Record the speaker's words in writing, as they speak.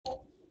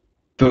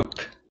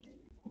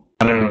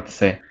I don't know what to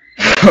say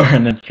for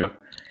an intro.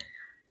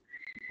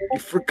 You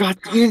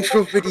forgot the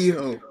intro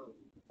video!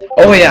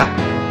 Oh yeah!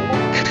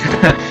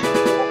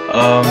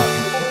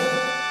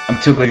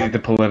 I'm too lazy to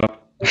pull it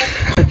up.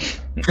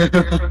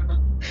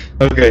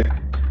 Okay,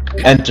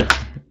 enter.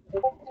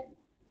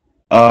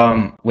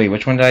 Wait,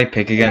 which one did I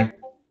pick again?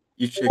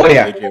 You should Oh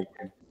yeah!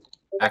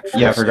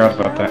 actually Yeah, I forgot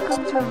about that.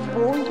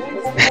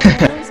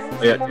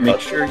 Oh yeah, make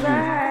sure you...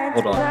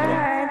 Hold on.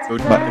 Go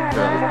to the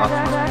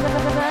options.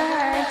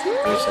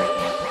 Wait a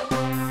second.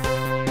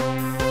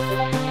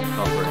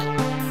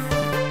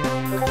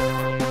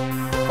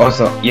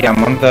 Also, yeah,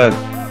 I'm on the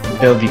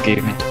build you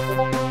gave me.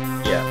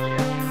 Yeah.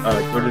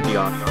 Go to the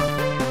options.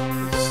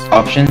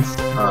 Options?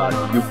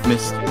 You've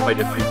missed quite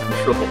a few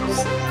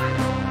controls.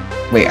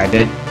 Wait, I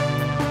did?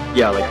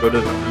 Yeah, like you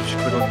should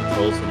click on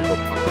controls and it'll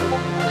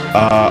pop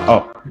up.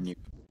 Oh.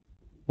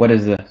 What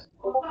is this?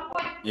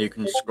 You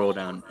can scroll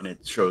down and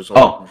it shows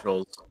all the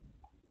controls.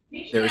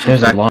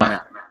 There's a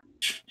lot.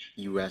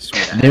 US.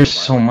 There's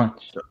so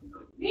much.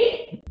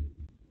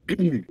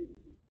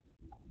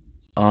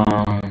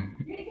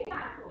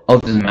 Oh,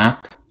 this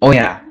map? Oh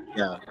yeah.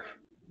 Yeah.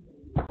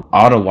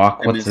 Auto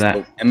walk, what's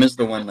that? M is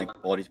the one like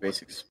Baldi's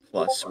Basics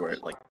Plus where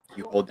like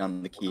you hold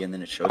down the key and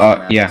then it shows the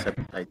map. Yeah. Except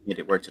I made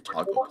it where it's a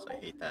toggle because I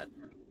hate that.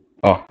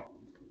 Oh.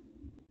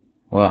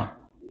 Well.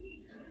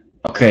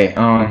 Okay,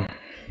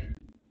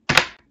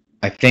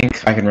 I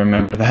think I can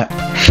remember that.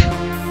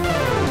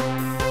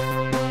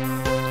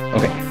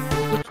 Okay.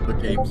 Let the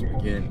games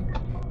begin.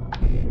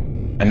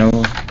 I know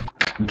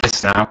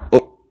this now.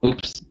 Oh,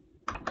 oops.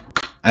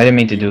 I didn't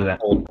mean to do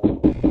that.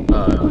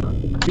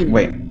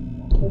 Wait.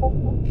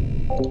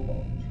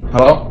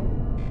 Hello?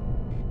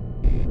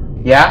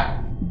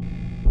 Yeah?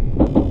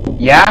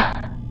 Yeah?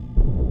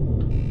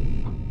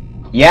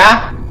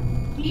 Yeah?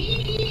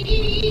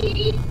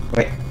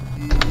 Wait.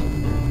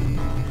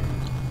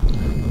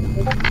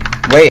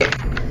 Wait.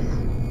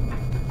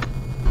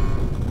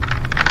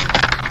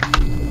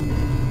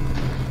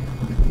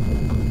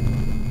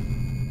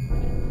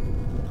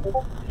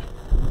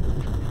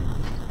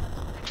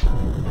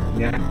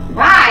 Yeah.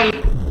 Vai!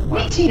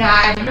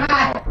 Avvicinare,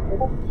 vai!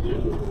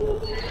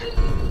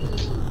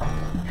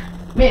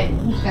 Bene,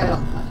 buscalo.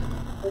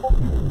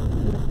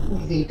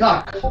 Easy,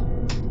 talk.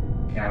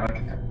 Yeah, I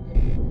like that.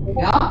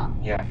 Yeah?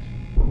 Yeah.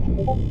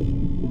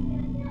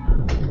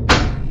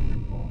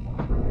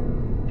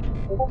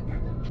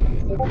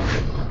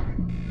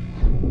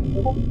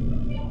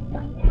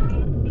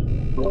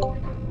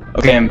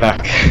 Okay, I'm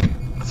back.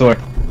 Sorry.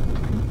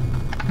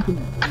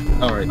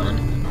 Alright then.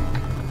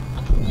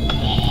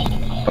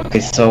 Okay,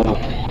 so...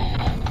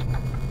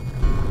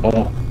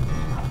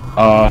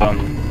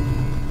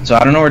 So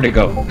I don't know where to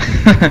go. Go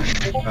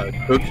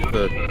to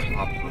the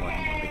top one.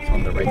 It's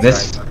on the right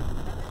This? side.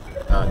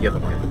 The other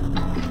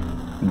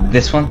one.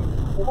 This one?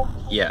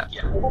 Yeah.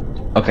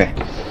 Okay.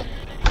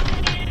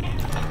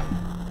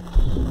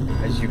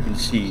 As you can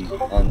see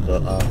on the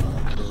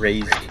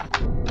raised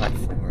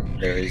platform,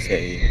 there is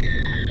a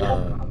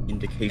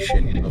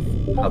indication of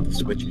how the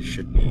switches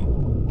should be.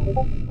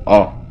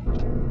 Oh.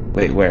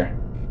 Wait, where?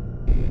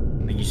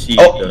 You see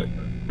Oh.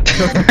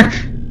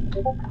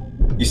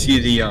 you see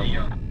the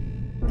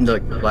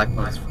black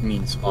one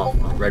means off,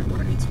 the red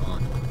one means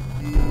on.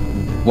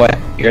 What?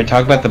 You're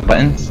talking about the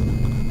buttons?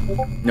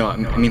 No, I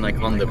mean like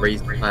on the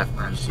raised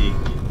platform, you see?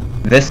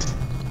 This?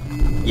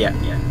 Yeah.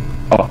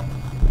 Oh.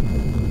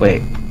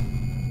 Wait.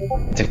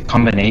 It's a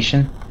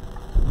combination?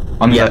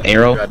 On the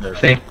arrow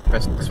thing?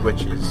 Press the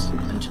switches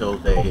until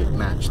they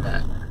match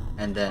that,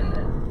 and then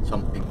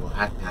something will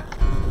happen.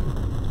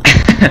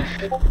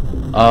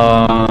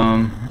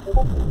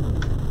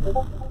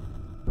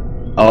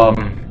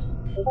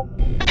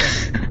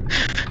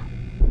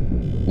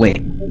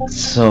 Wait,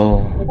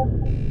 so...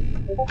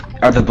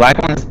 Are the black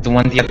ones the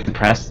ones you have to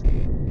press?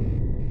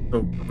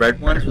 The red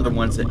ones are the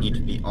ones that need to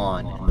be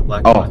on, and the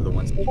black ones are the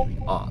ones that need to be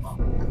off.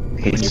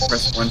 Okay, When you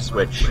press one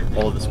switch,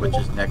 all the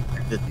switches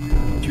the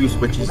two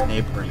switches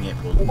neighboring it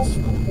will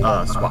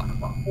swap.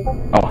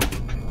 Oh.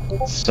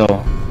 So...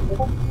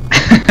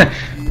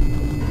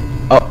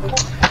 Oh.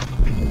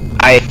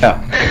 I fell.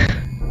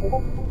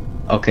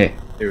 Okay.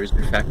 There is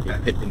in fact a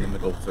pit in the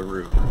middle of the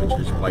room, which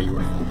is why you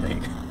were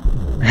falling.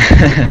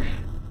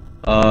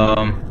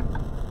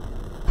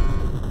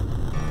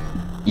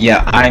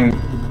 Yeah, I'm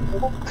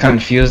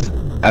confused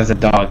as a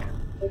dog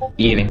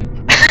eating.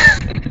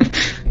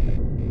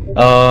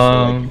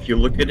 If you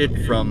look at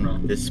it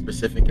from this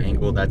specific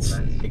angle, that's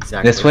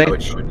exactly This way? how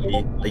it should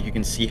be. Like you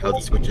can see how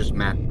the switches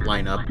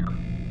line up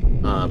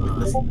with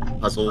this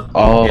puzzle.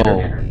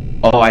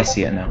 Oh, I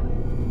see it now.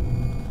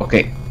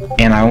 Okay,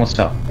 and I almost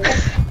fell.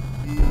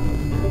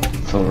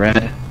 So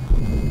red.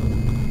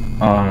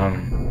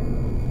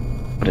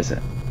 What is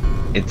it?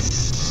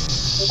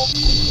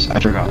 It's... I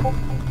forgot.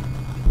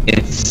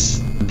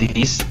 It's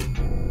these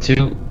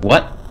two.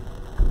 What?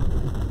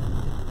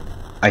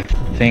 I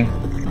think...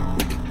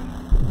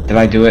 Did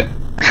I do it?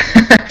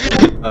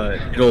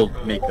 It'll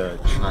make a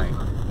chime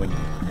when you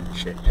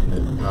finish it, and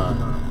the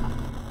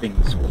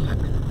things will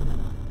happen.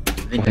 I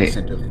think I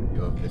sent a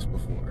video of this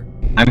before.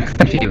 I'm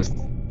confused.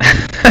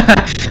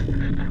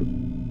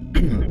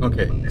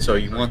 Okay, so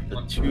you want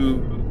the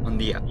two on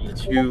the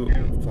two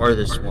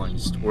farthest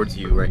ones towards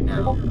you right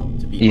now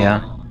to be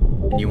Yeah.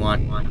 on, and you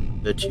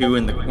want the two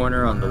in the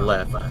corner on the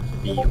left to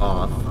be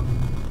off,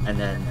 and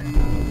then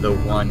the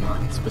one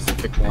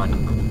specific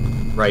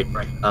one right in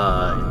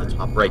the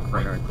top right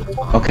corner at the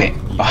top. Okay.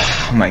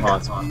 Oh my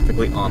god.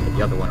 Specifically on, but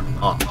the other one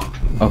off.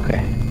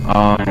 Okay.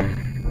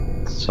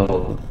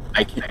 So.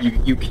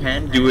 You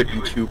can do it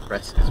in 2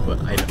 presses, but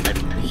I don't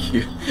think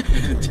you.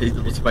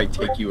 This might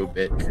take you a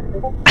bit.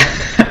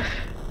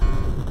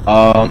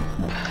 Huh?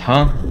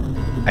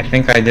 I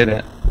think I did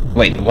it.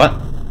 Wait, what?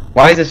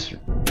 Why is this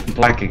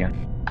black again?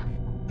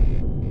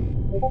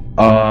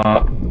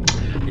 Oh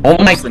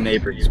my. The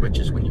neighbor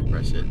switches when you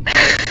press it.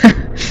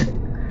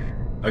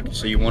 Okay,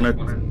 so you want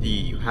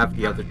you have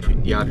the other two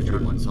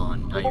ones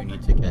on. Now you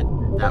need to get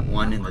that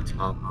one in the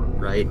top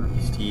right.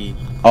 You see,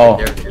 Oh.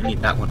 there you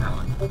need that one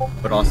on,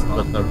 but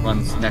also the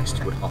ones next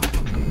to it off.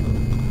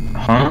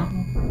 Huh?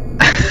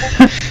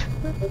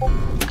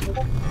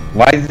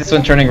 Why is this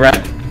one turning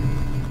red?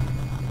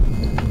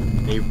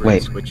 Neighbor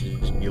Wait.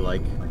 switches you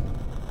like.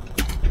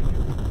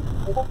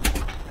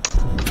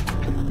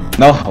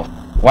 No.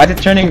 Why is it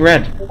turning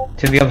red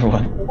to the other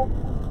one?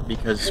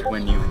 Because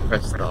when you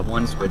press the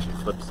one switch, it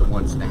flips the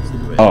ones next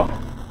to it. Oh.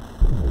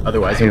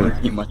 Otherwise, it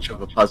wouldn't be much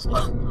of a puzzle.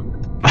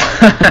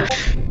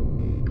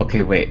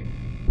 Okay, wait.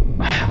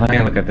 Let me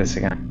look at this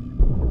again.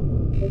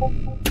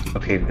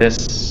 Okay,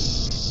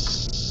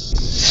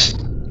 this.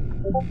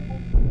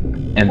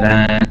 And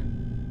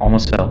then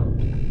almost fell.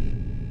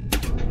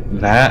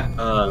 That.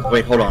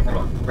 Wait, hold on.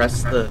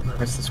 Press the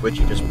switch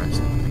you just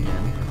pressed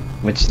again.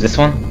 Which, this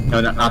one?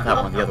 No, not that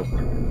one. The other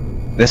one.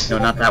 This? No,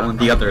 not that one.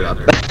 The other.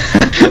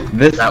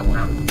 This? That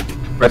one.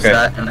 Press Okay.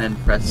 that and then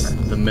press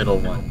the middle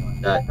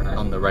one. That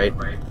on the right.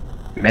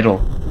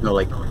 Middle. No,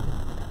 like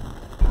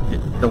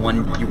the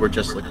one you were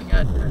just looking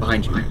at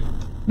behind you.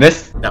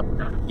 This? That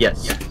one.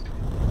 Yes.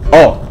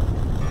 Oh!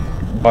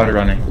 Water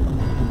running.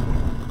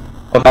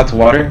 Oh, that's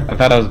water? I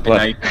thought that was And now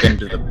blood. you can get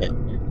into the pit.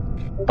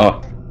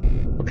 Oh.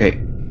 Okay.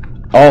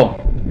 Oh!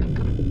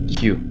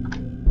 Q.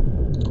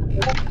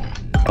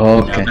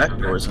 Oh, okay. Now that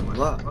door is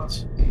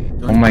unlocked.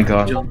 Oh my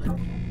god.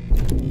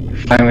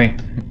 Finally.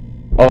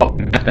 Oh,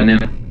 nothing in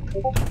it.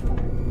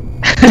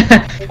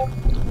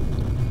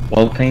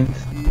 Wall paint?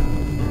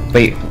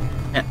 Wait.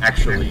 Can't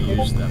actually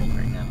use them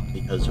right now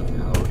because of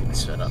how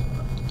it's set up.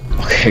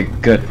 Okay,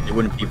 good. It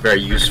wouldn't be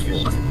very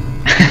useful.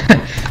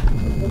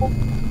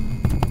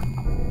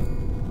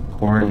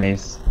 Horror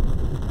maze.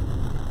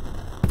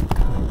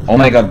 Oh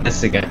my god,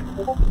 this again.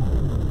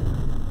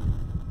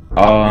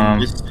 In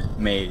this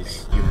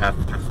maze, you have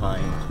to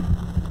find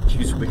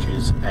 2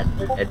 switches at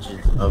the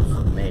edges of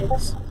the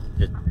maze.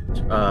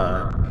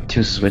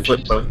 Two switches.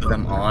 Flip both of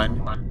them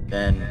on,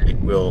 then it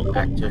will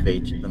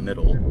activate the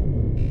middle,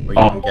 where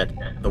you Oh. can get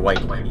the white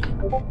key.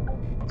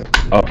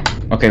 Oh,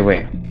 okay,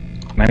 wait.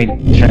 Let me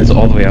turn this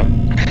all the way up.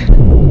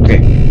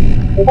 Okay.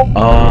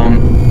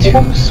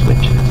 2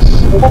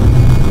 switches.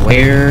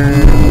 Where?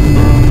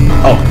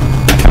 Oh,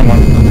 I found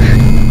one.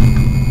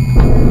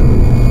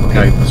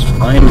 Now you must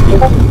find the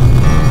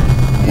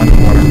One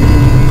more.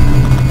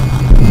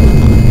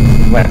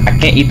 Wait, I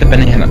can't eat the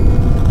banana.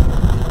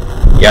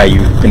 Yeah, you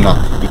cannot,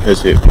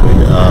 because it would,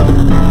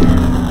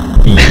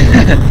 be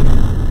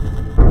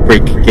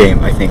break game,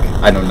 I think.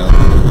 I don't know.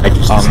 I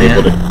just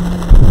disabled it.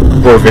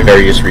 For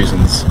various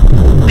reasons.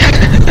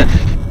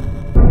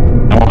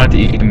 I wanted to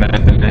eat the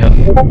banana.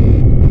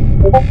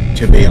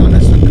 To be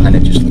honest, I'm kinda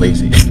just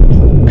lazy.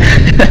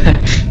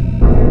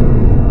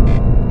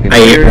 I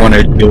ain't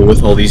wanna deal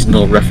with all these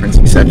null reference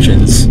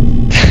exceptions.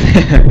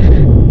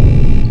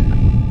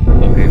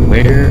 Okay,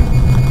 where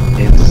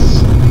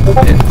is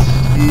it?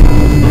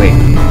 Wait.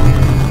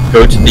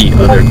 Go to the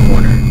other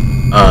corner.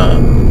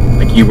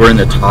 Like you were in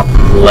the top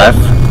left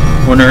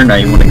corner, now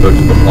you wanna go to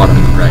the bottom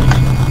right.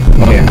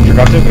 Oh yeah, I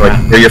forgot to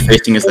Like, where you're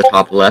facing is the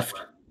top left,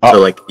 Oh. so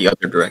like the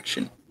other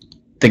direction.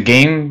 The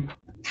game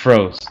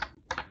froze.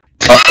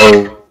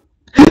 Uh-oh.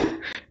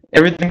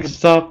 Everything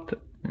stopped.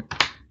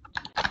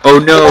 Oh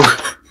no!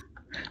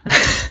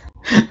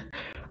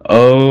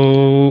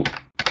 Oh.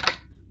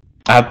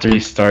 I have to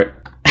restart.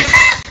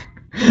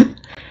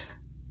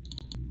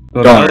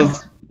 Well, that Darn.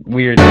 was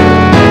weird.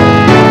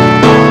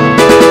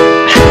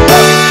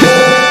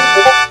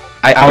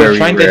 I was Very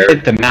trying rare. to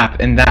hit the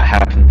map and that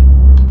happened.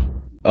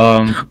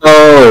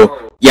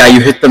 Oh! Yeah, you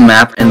hit the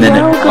map and then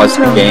it paused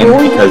the game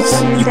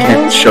because you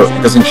can't show,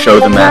 it doesn't show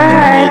the map in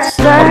the maze,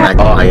 it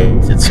automatically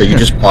hides it, so you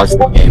just pause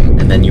the game,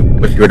 and then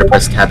if you were to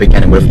press tab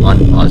again, it would have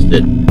unpaused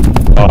it.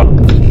 Oh.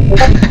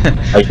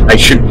 I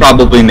should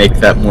probably make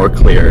that more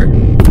clear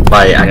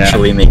by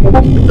actually making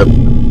the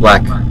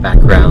black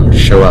background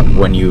show up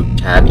when you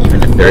tab,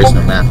 even if there is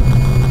no map.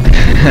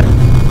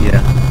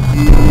 Yeah.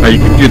 Or you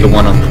can do the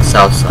one on the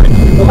south side if you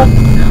want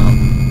now,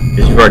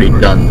 because you've already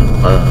done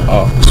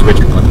the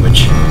switch one,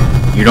 which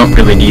you don't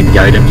really need the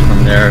items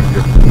from there if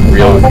you're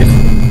real.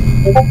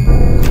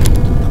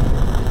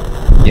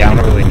 Yeah, I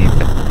don't really need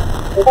that.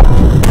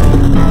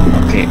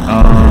 Okay,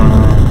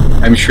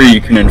 I'm sure you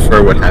can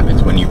infer what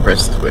happens when you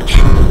press the switch.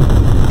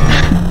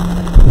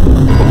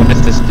 But what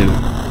does this do?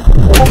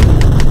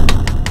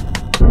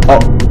 Oh,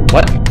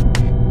 what?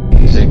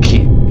 Is it a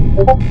key?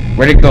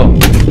 Where'd it go?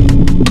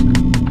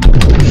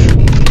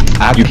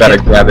 You better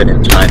grab it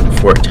in time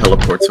before it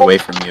teleports away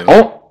from you.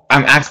 Oh,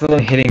 I'm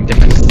accidentally hitting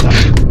different stuff.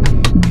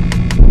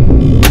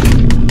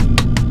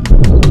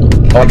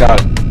 Oh, I got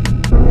it.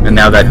 And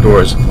now that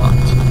door is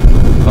locked.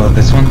 Oh,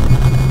 this one?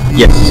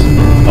 Yes.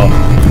 Oh.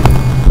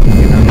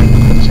 Okay, let me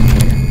put this in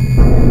here.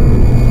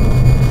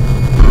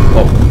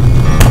 Oh.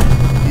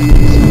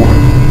 Some more.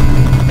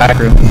 Back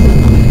room.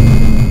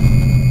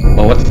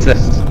 Oh, what's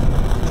this?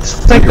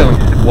 It's like the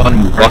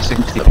one Walk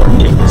into the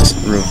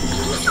room.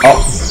 Oh.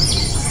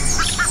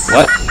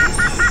 What?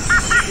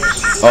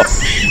 Oh.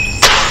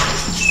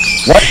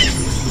 What?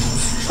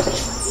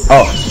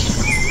 Oh.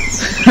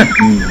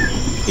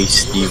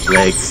 Tasty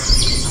leg.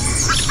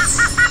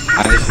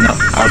 I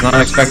was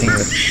not expecting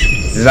this.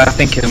 Does that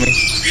thing kill me?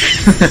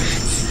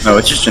 No,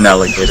 it's just an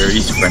alligator.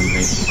 He's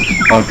friendly.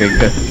 Okay,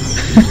 good.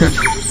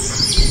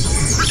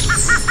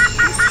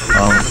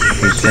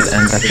 Okay, good,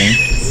 end that thing.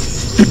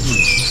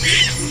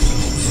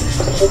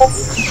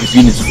 If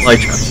you need supply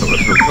traps,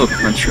 however, will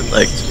crunch your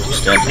legs.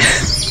 Stand.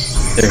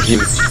 They're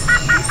huge.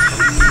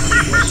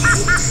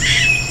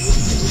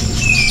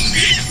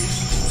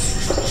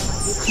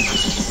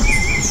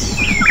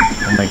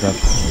 Oh my god.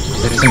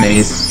 There's a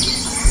maze.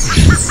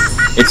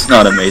 It's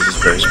not a maze, it's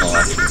very small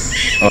actually.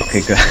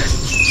 Okay, good.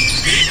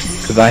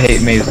 Cause I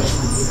hate mazes.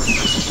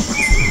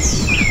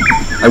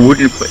 I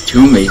wouldn't put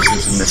two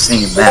mazes in the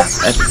same map.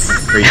 That's kind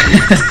of crazy.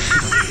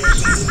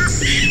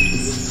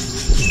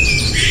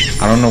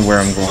 I don't know where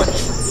I'm going.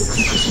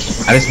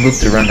 I just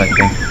looped around, I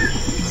think.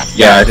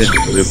 Yeah, I just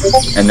loop,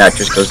 and that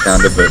just goes down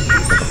to the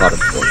bottom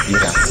floor.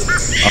 Yeah.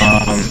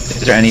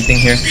 Is there anything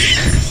here?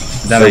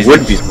 There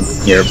would be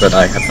something here, but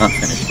I have not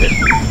finished it.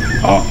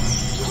 Oh.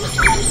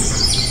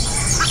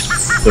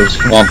 Those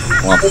womp,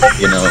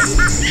 you know.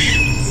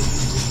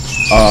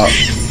 Oh.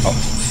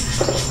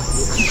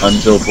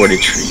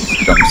 Unbillboarded trees,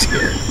 jump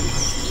scare.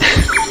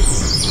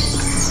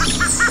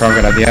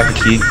 Crocodile, do you have a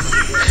key?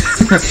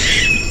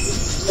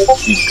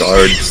 He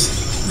guards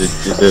the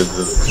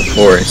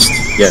forest,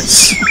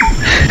 yes.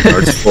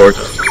 Guards the forest.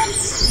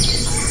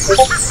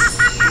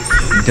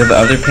 Do the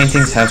other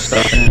paintings have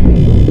stuff in it?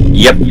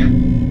 Yep.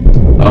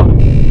 Oh.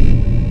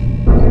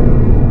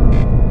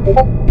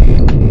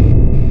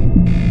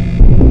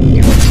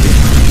 Okay, let's see.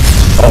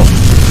 Oh.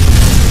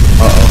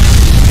 Uh-oh.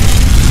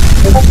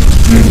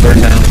 Burn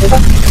down.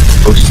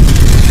 Post.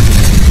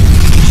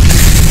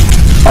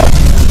 Oh.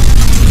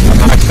 I'm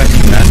not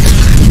expecting that.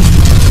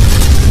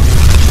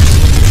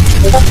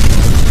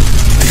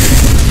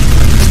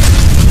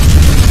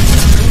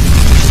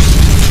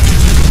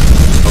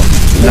 Oh,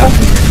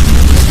 nothing.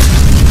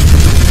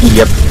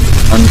 Yep.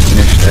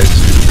 Unfinished as.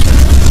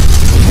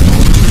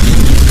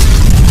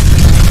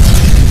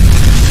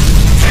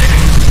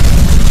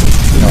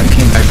 No, it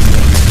came back.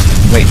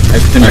 Wait, I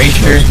finished are you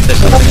sure most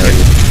there's nothing here?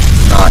 areas,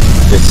 not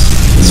this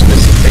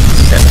specific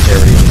set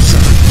areas.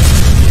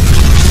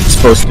 It's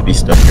supposed to be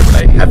stuff here, but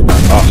I have not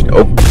finished.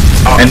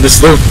 Oh. And the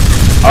slope.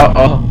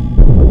 Oh.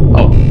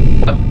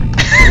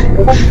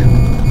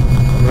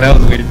 That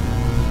was weird.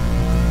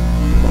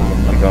 Oh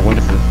my god, what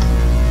is this?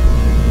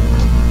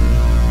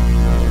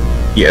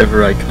 The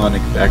ever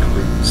iconic back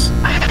rooms.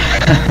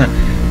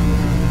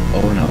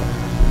 Oh no.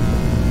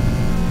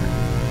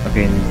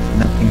 Okay,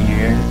 nothing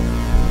here.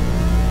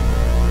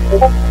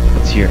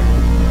 What's here?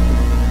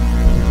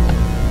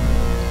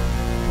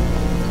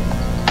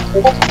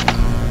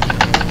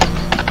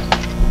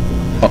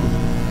 Oh.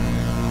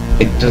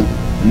 Does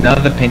none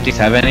of the paintings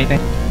have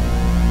anything?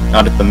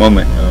 Not at the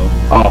moment, no.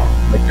 Oh.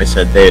 Like I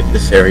said,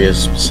 this area is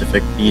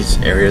specific. These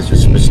areas are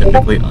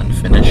specifically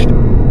unfinished.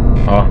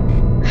 Oh.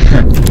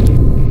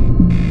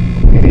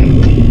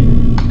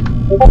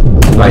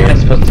 What am I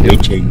supposed to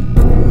do?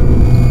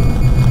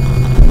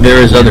 There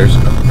is other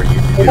stuff for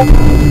you to do.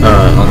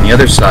 On the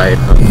other side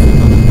of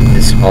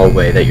this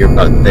hallway that you're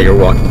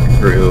walking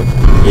through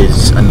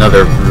is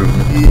another room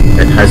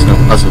that has no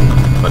puzzle in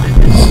it, but it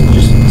is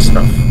just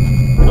stuff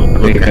to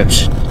look at.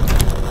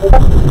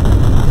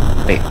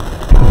 Wait.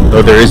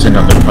 Though there is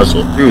another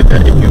puzzle through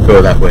that. If you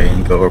go that way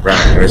and go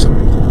around, there is a.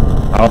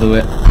 I'll do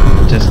it.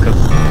 Just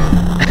cause.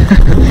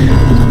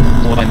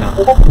 Why not?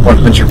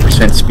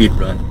 100% speed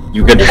run.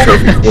 You get a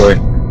trophy for it.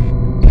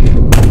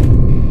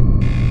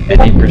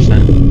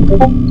 80%.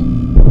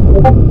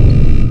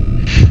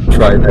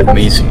 Try that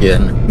maze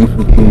again.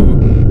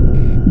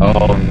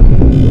 Oh.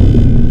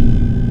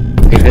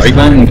 Okay, Are this you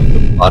going one. to the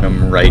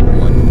bottom right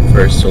one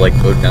first? So like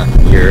go down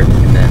here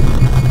and then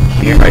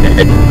Here? try to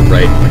head to the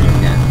right when you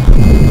can.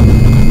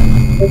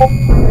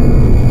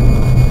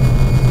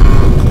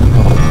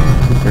 Oh,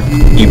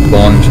 He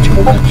bombed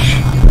too much.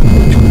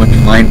 Too much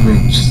mind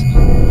rooms.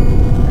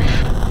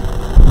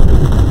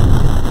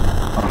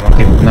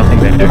 okay, nothing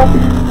there.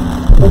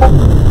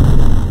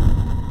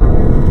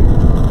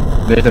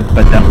 There's a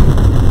badam.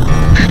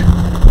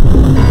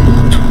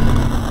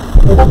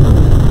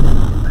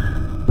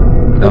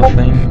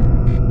 Nothing.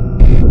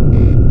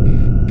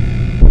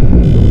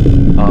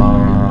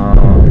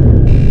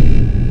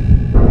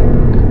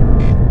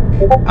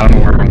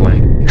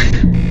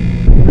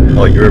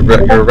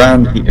 you're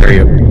around the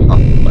area where you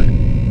popped the light.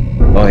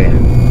 Oh yeah.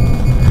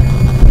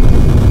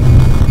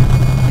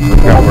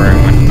 Forgot where I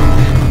went.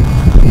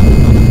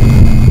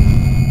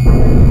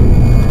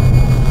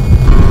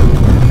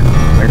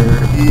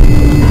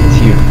 It's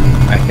here,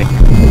 I think.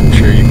 I'm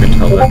sure you can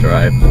tell after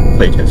I've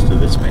playtested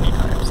this many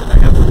times that I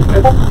have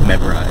it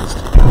memorized.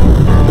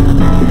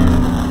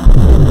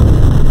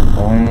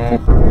 Oh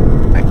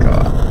my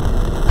god.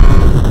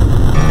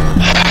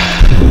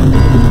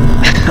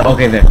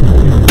 Okay, there.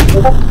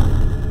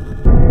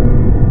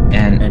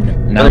 And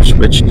now another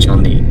switch is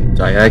on the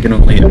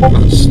diagonally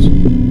across.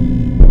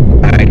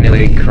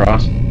 diagonally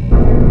across.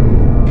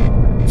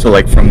 So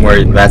like from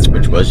where that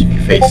switch was, if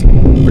you face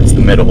towards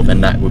the middle, then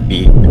that would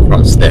be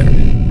across there.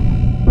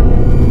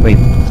 Wait,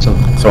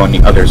 So on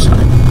the other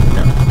side.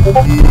 No.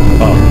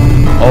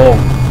 oh.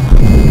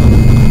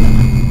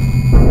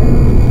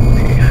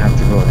 Okay, I have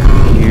to go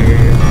around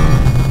here.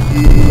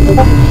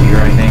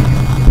 Here, I think.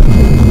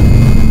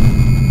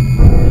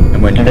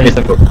 And when you hit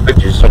the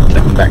switches, you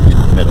come back to the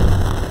middle.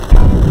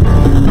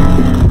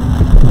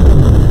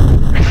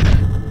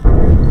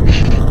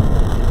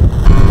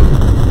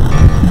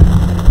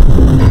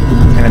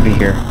 It's gonna be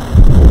here,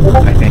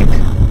 I think.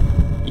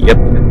 Yep.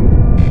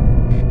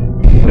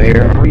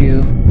 Where are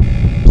you?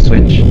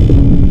 Switch.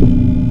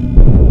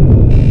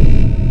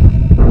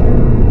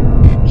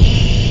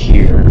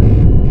 Here.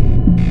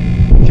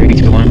 3,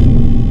 2,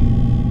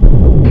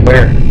 1.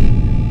 Where?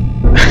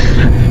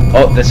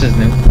 Oh, this is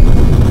new.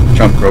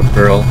 Jump rope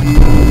girl.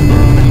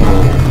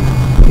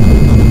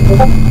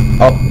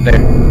 Oh,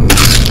 there.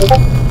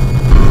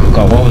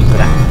 God, what was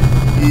that?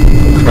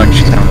 Crunch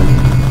sound.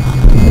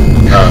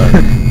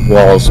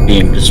 Walls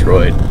being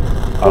destroyed.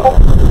 Oh.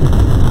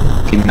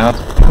 Okay, now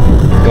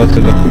go to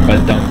the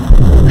bottom.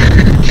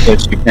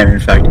 Yes, you can in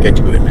fact get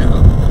to it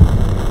now.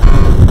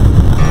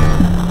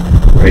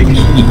 Right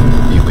key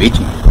will be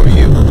waiting for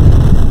you.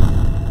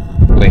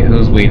 Wait,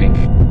 who's waiting?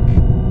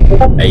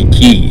 A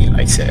key,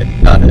 I said,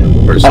 not a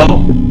person. Oh!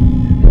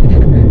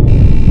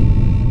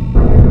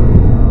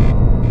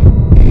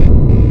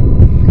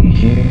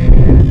 Here,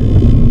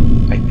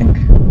 I think.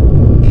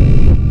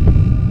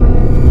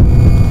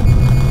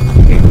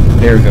 Okay,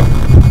 there we go.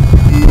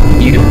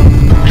 You.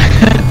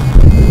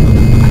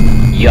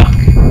 Yuck.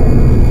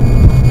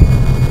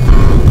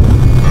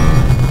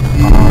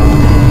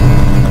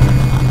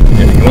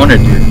 If you want to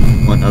do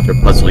one other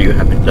puzzle you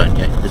haven't done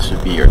yet, this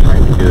would be your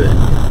time to do it.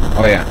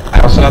 Oh yeah,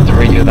 I also have to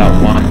redo that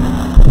one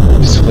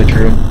switch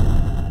room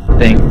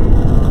thing.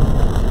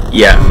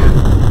 Yeah,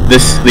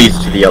 this leads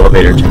to the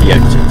elevator to the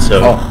exit.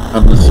 So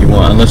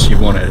unless you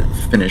want to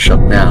finish up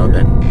now,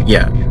 then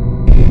yeah.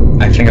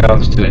 I think I'll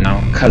just do it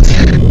now, cause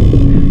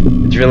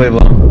it's really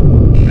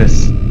long.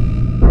 This.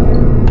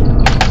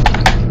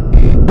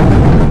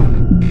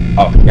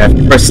 Oh, Yeah, if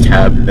you press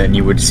tab, then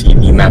you would see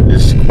the map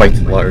is quite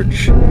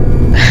large.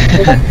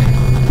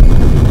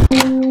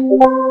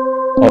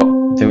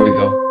 oh, there we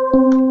go.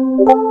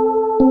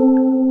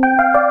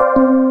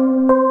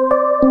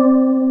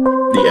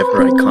 The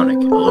ever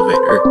iconic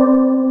elevator.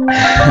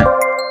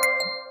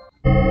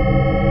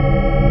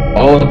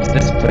 Oh, it's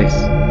this place.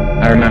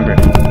 I remember.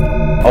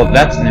 Oh,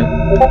 that's new.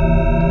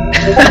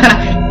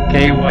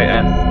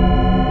 KYS.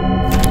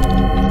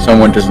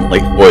 Someone doesn't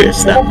like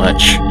Voias that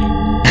much.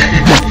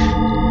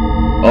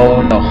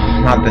 Oh no,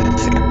 not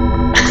this again.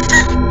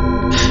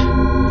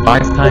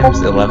 5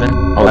 times 11?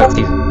 Oh, that's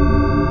easy.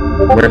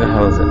 Where the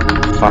hell is it?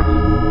 Fuck.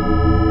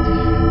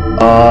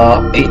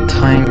 8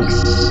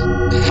 times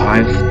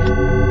 5?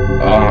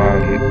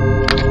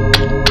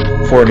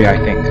 40, I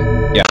think.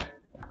 Yeah.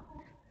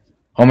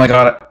 Oh my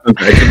god.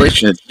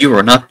 Congratulations, you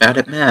are not bad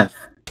at math.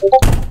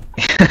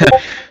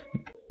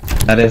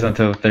 That is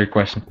until the 3rd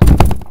question.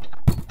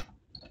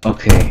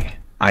 Okay.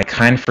 I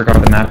kind of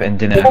forgot the map and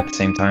didn't at the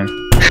same time.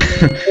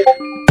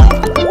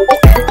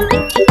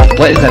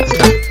 What is that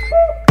stuff?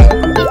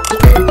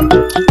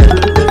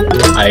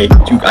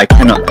 I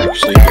cannot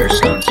actually hear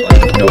sounds, so I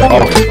have no idea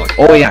what you're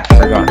talking Oh yeah, I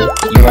forgot.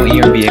 You won't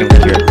even be able to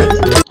hear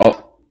this. Oh,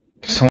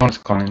 someone's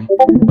calling me.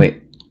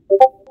 Wait.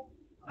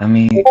 I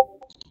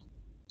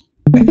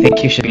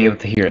think you should be able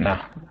to hear it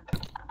now.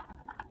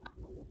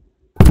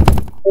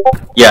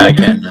 Yeah, I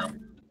can now.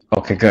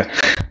 Okay, good.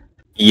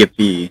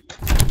 Yippee.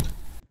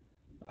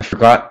 I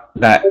forgot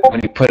that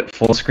when you put it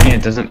full screen,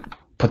 it doesn't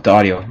put the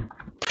audio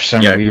for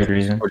some weird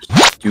reason. Or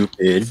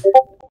stupid.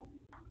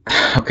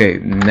 Okay,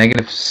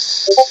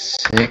 -6,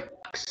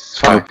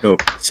 5.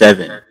 Nope,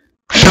 7.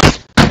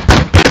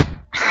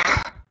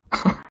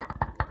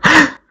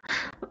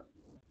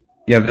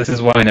 Yeah, this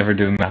is why I never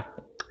do math.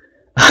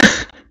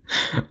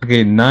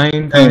 Okay,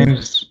 9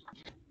 times...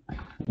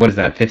 What is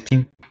that,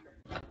 15?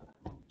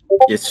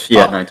 It's,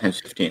 yeah, 9 times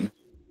 15.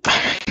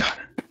 Oh my god.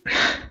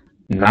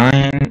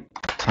 9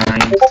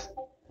 times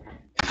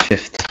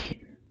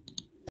 15.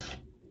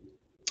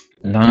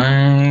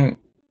 9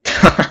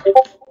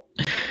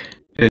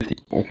 50,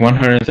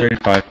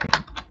 135.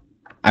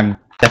 I'm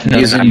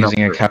definitely not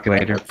using a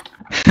calculator.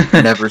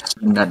 I've never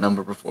seen that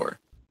number before.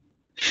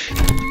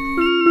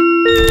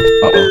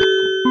 Uh-oh.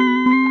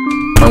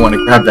 might want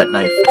to grab that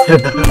knife.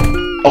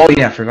 Oh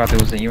yeah, I forgot there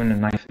was even a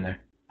knife in there.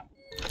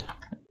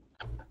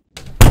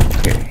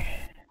 Okay.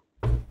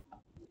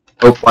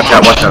 Oh, watch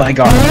out, watch Oh out. my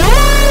god.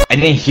 I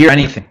didn't hear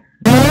anything.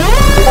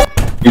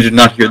 You did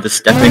not hear the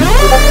stepping?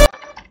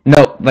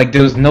 No, like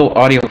there was no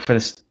audio for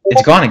this.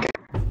 It's gone again.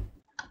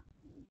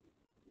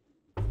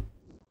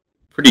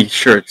 Pretty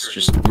sure it's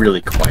just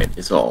really quiet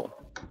is all.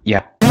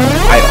 Yeah.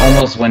 I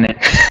almost went in.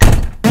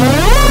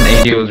 When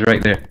AJ was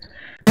right there.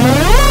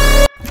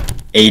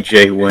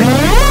 AJ, when you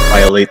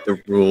violate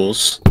the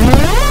rules.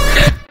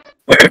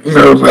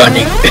 No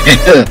running.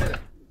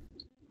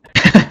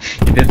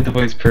 You did the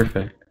voice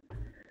perfect.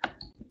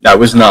 That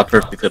was not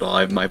perfect at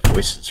all. My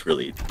voice is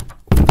really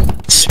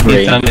It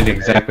strange. sounded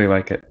exactly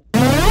like it.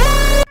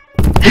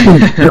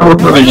 No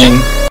running.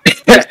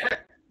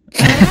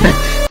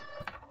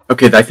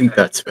 Okay, I think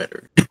that's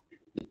better.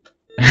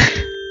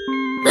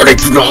 Running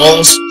through the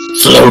halls?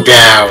 Slow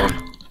down.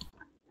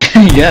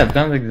 Yeah, it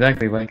sounds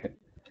exactly like it.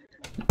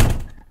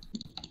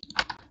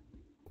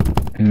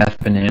 Meth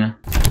banana.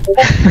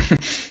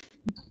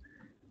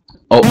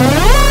 Oh.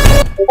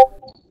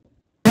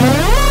 I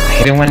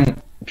hate it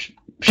when she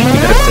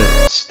does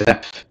the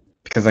step,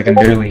 because I can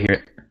barely hear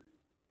it.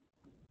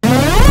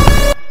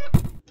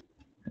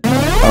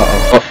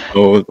 Uh-oh.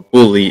 Uh-oh, the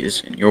bully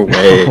is in your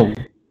way.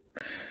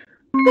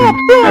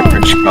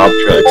 Average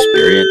Gobtra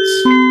experience.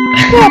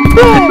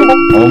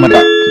 Oh my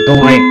god, go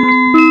away.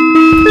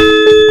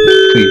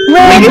 Please,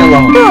 leave me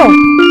alone. Go. 1,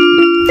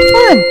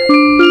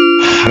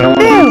 I don't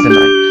want to use a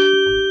knife.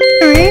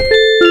 3,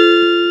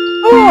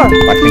 4.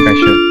 I think I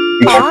should.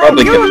 You should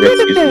probably get rid of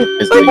using the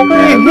pistol you have.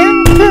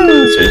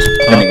 So there's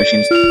vending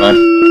machines in the front.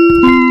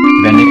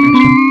 Vending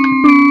machine?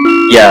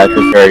 Yeah, at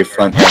the very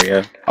front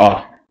area.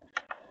 Oh.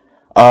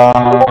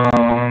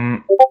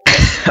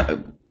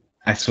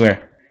 I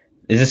swear.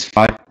 Is this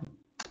 5?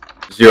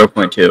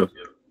 0.2.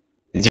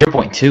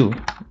 0.2?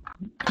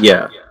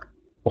 Yeah.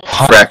 What?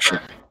 Fraction.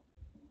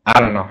 I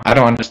don't know. I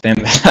don't understand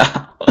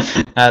that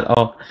at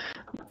all.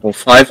 Well,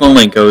 5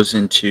 only goes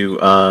into,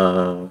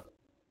 oh.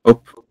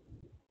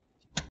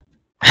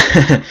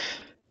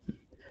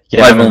 Yeah,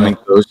 5 only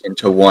goes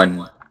into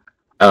 1,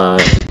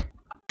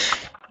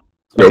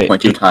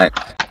 0.2 times.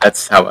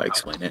 That's how I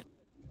explain it.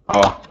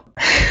 Oh.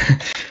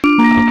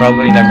 I'll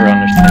probably never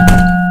understand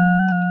that.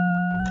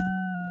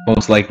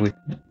 Most likely.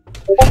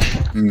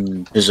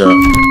 Is the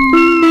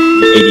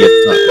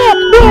 80th time.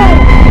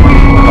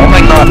 Oh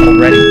my god,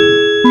 already.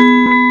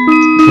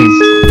 Please.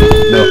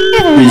 No.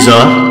 Pizza,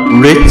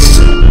 Ritz,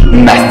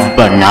 Mac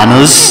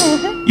bananas.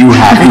 You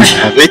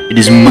have it. It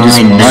is mine. This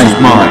is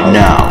mine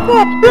now.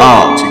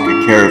 I'll take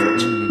good care of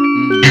it.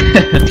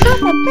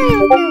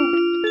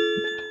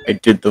 I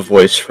did the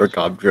voice for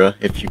Gobdra,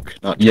 if you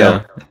could not tell.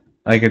 Yeah,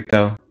 I could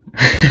tell.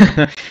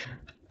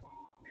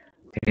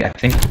 Okay, I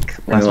think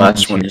And the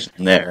last one here. is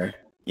in there.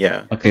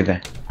 Yeah. Okay, there.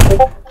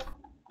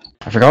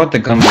 I forgot what the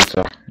gun boots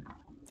are.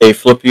 They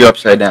flip you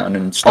upside down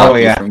and stop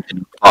you from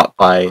getting caught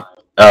by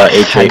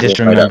AJ. I just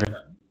remembered.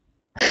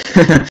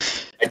 I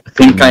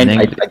think I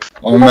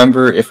don't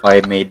remember if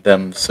I made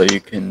them so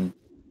you can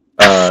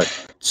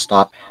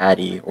stop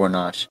Hattie or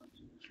not.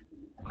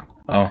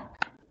 Oh.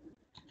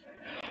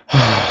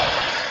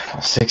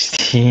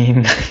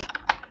 16.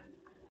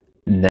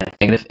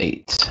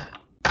 -8.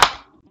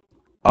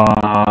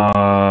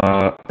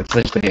 It's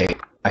literally 8,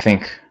 I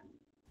think.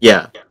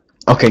 Yeah.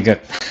 Okay,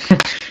 good.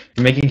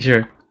 Making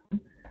sure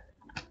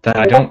that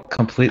I don't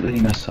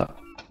completely mess up.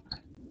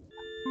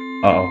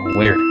 Uh-oh,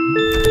 where?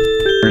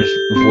 Where's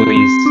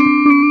Voias?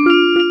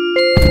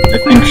 I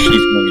think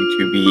she's going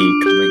to be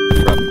coming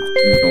from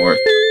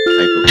north, I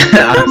believe.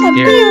 I'm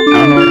scared. I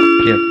don't know where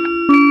she is.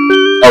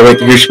 Oh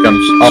wait, here she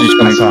comes. She's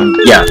coming from,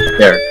 yeah,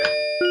 there.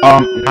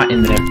 Not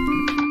in there.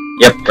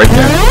 Yep, right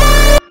there.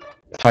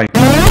 Type.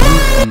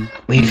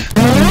 Leave.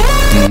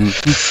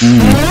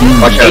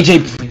 Watch out. AJ,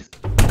 please.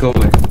 Go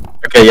away.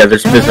 Okay, yeah,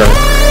 there's pizza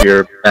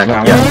here back,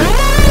 Wow, yeah.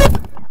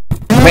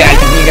 Wait, I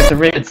didn't get the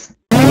ribs.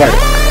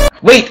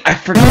 Wait, I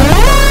forgot.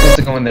 I'm supposed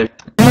to go in there.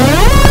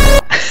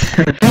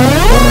 Oh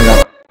my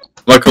god.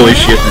 Luckily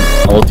she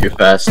isn't all too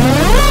fast on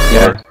this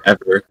Yeah. floor,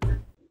 ever.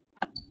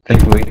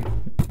 Thankfully.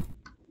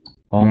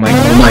 Oh my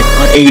god. Oh my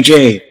god,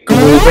 AJ! Go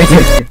away!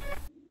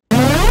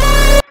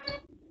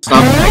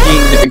 Stop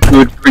being a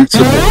good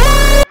principal.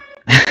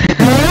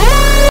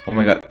 Oh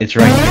my god, it's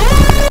right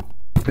here.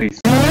 Please.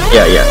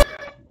 Yeah, yeah.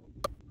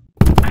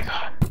 Oh my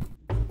god.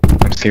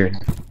 I'm scared.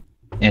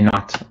 And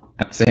not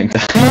at the same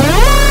time.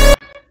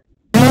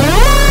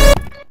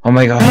 Oh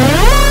my god.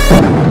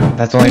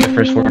 That's only the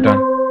first floor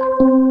done.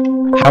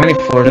 How many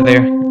floors are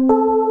there? 3.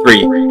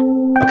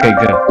 Okay,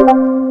 good.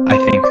 I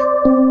think.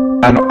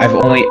 I don't know, I've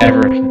only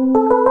ever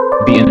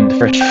been in the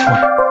first floor.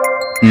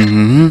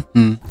 You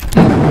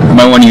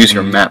might want to use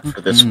your map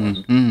for this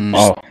one.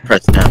 Oh,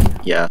 Press F,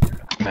 yeah.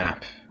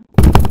 map.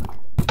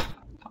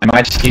 I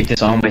might just keep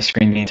this on my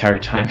screen the entire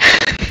time.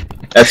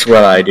 That's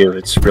what I do,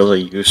 it's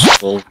really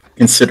useful,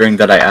 considering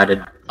that I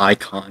added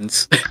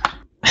icons.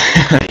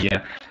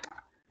 Yeah.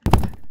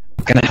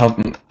 Gonna help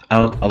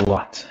out a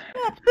lot.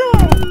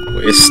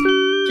 Just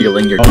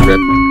feeling your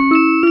drip.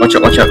 Watch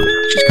out, watch out.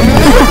 She's coming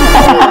this way.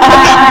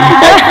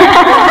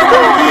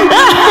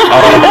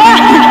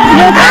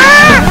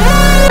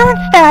 Don't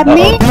stab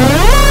me.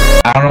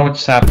 I don't know what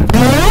just happened.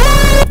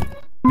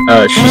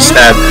 She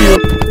stabbed you,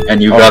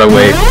 and you got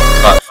away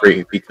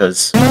scot-free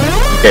because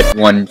you get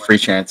one free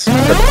chance.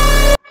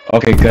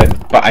 Okay, good.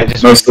 But I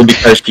just Mostly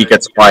because she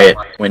gets quiet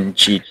when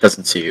she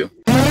doesn't see you.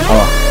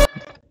 Oh.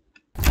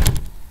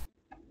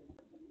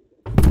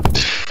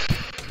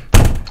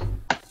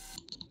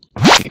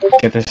 Okay,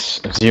 get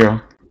this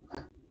 0.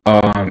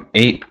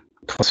 8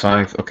 plus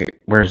 5. Okay,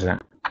 where is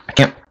that? I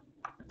can't.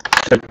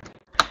 Okay.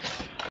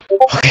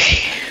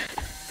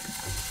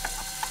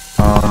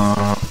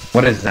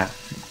 What is that?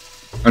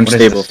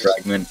 Unstable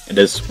fragment. It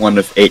is one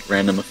of 8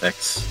 random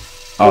effects.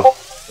 Oh.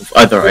 Of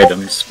other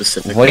items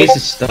specifically. What is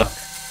it stuck?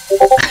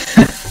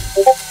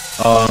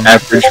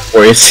 Average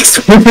Voias.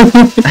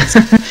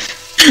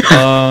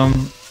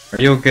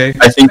 Are you okay?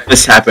 I think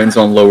this happens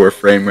on lower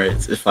frame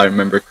rates, if I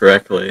remember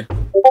correctly.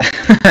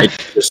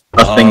 It's just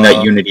a thing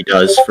that Unity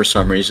does for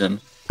some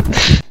reason.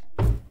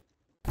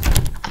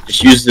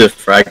 Just use the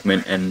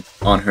fragment and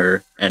on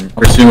her, and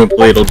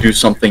presumably it'll do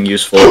something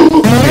useful.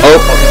 Oh!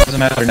 It doesn't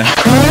matter now.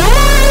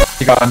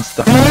 You got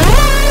unstuck.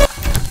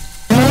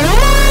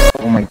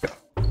 Oh my god.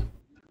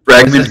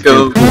 Fragment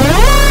go.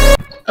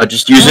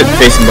 Just use it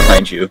facing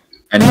behind you,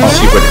 and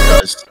see what it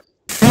does.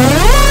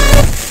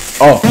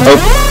 Oh!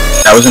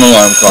 That was an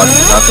alarm clock.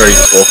 Not very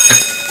useful.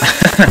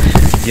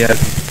 Yeah,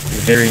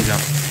 very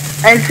dumb.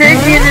 I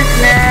took you this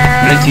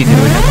now. What is he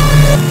doing?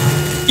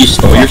 He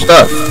stole your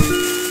stuff.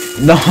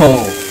 No!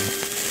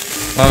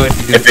 Why would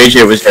he do If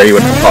AJ was there, he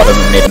would have caught him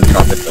and made him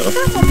drop it, though.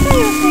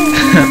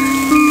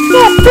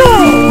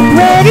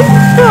 Ready?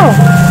 Go.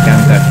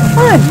 Damn that.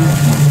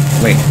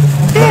 1, Wait.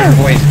 Where did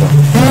Voias go?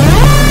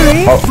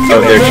 3. Oh,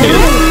 there she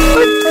is.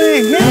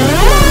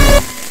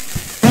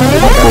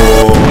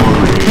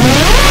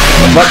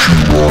 What?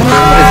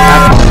 What is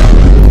happening?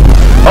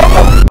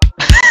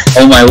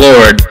 Oh my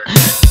lord.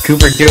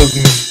 Cooper killed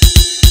me.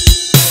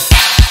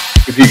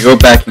 If you go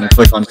back and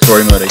click on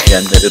story mode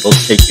again, then it'll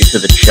take you to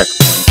the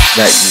checkpoint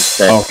that you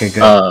set. Okay,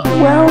 good.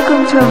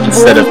 Welcome to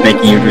Instead of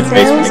making you do the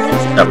basement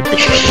again, that would take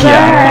you.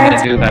 Yeah, I'm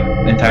gonna do that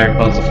entire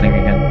puzzle thing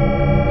again.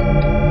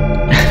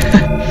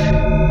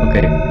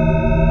 Okay.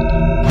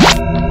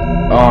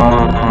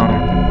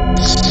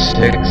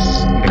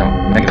 6. No,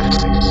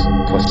 -6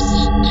 plus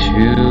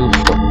 2,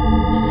 4.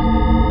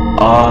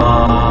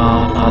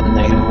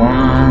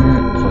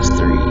 -1 plus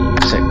 3,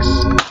 6.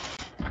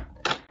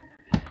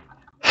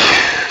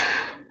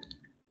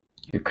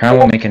 Your crown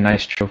will make a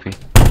nice trophy.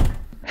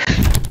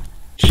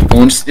 She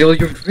won't steal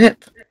your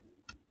rip.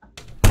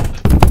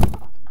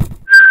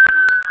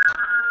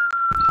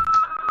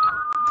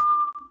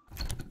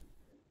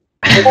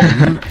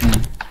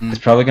 It's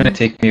probably gonna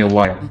take me a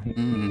while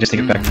just to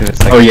get back to this.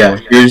 Oh yeah,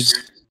 here's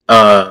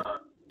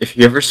if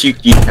you ever see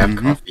decaf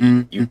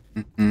coffee, you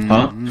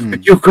Huh?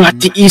 you got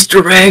the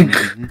Easter egg.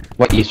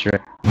 What Easter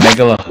egg?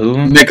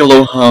 Megalahum?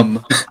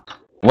 Megalohum.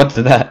 What's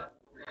that?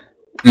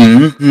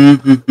 Oh.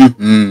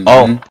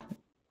 Oh.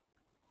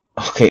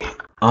 Okay.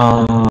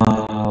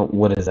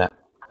 What is that?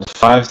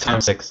 5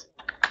 times 6.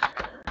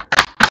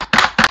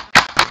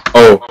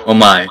 Oh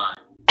my.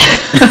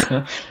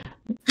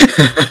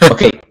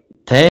 Okay.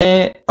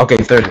 Okay,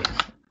 30.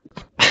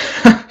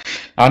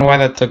 I don't know why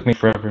that took me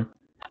forever.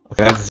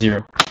 Okay, that's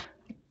 0.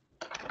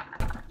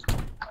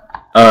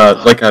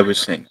 Like I was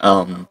saying,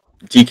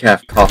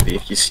 decaf coffee.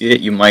 If you see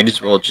it, you might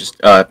as well just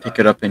pick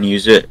it up and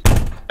use it.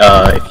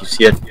 If you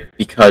see it,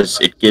 because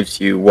it gives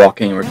you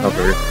walking and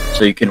recover,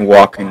 so you can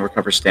walk and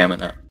recover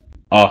stamina.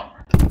 Oh,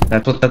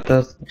 that's what that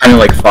does? Kind of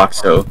like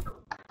Foxo.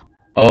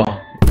 Oh.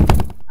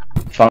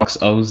 Fox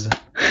O's.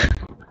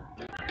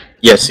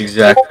 Yes,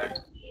 exactly.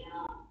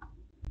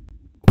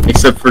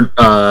 Except for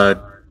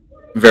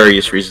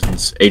various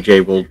reasons,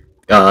 AJ will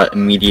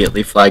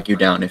immediately flag you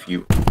down if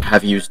you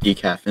have used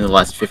decaf in the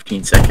last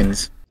 15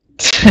 seconds.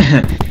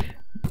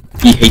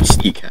 He hates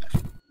decaf.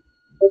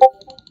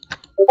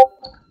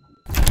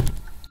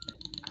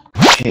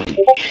 Okay.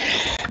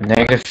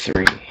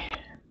 -3.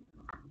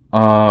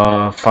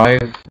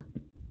 5.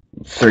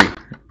 3.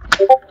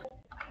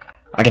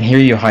 I can hear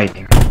you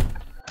hiding.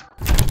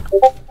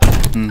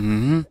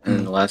 And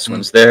the last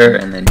one's there,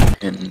 and then you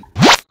can...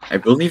 I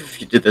believe if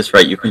you did this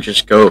right, you can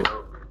just go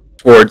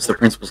towards the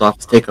principal's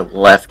office, take a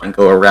left, and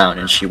go around,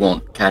 and she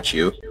won't catch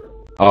you.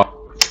 Oh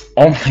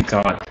my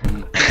god.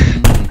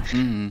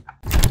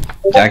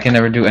 I can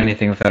never do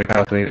anything without a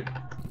calculator.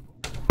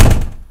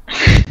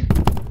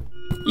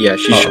 Yeah,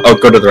 she should... Oh,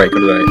 go to the right, go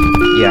to the right.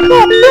 Yeah.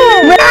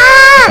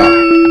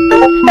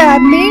 Don't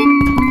stab me.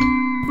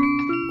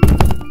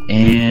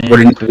 And... What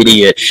an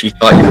idiot, she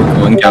thought you were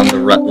going down the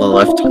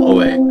left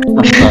hallway.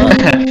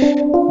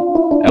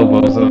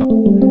 Elbows up.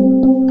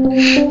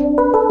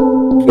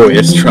 Boy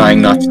is trying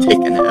not to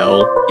take an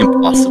L.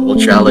 Impossible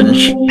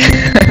challenge.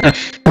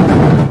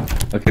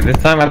 Okay, this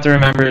time I have to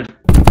remember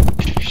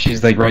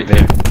she's like right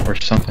there, or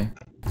something.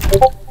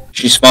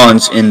 She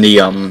spawns in the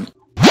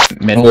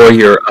Middle.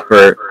 foyer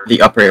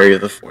the upper area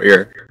of the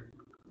foyer.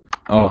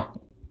 Oh.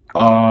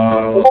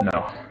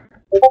 No.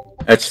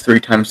 That's 3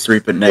 times 3,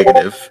 but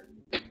negative.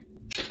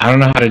 I don't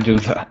know how to do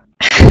that.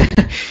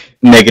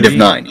 Negative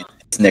 9.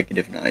 It's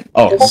negative 9.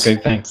 Oh, yes.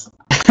 okay, thanks.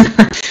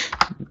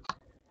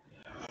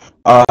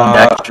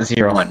 That's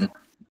 0. 1.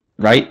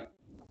 Right?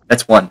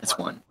 That's 1. That's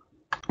 1.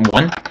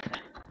 1?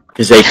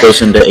 Because 8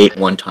 goes into 8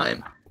 one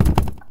time.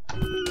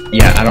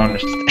 Yeah, I don't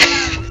understand.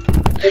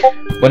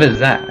 What is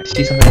that? I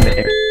see something in the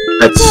air.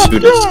 That's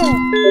Sudus.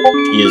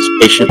 He is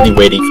patiently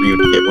waiting for you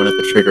to hit one of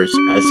the triggers,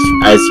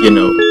 as you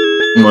know,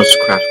 most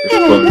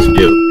crafters clones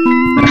do.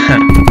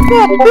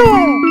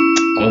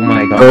 Oh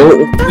my god.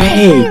 Go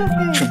away,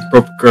 jump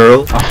up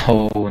girl.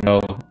 Oh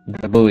no,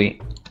 the bully.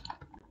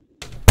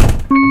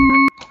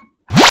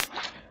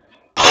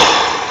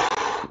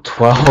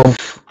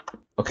 12.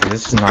 Okay,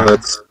 this is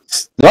not.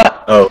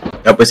 What? Oh,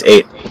 that was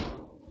 8.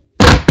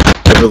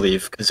 I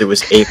believe, because it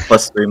was 8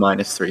 plus 3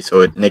 minus 3,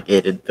 so it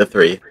negated the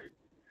 3.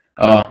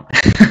 Oh.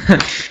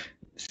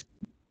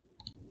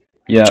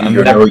 Yeah, Do I'm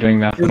you never know, doing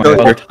that. you know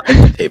your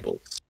times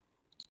tables?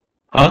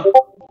 Huh?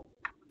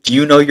 Do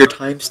you know your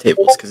times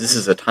tables? Because this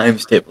is a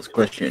times tables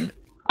question.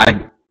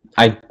 I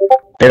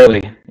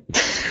barely.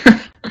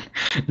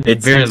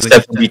 It's barely.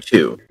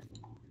 72.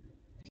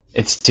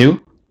 It's 2?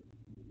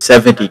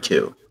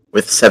 72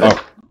 with 7. Oh.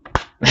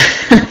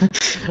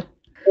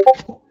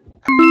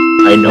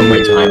 I know my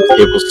times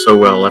tables so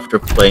well after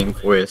playing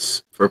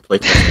Voias for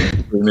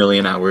playtesting 3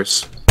 million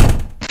hours.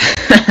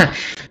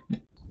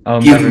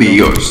 Give me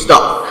your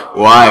stuff,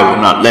 or I will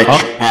not let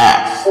you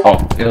pass. Oh,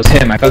 it was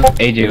him. I thought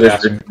AJ was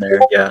asking. There,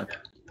 yeah.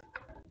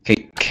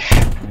 Okay,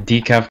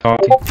 decaf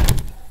coffee.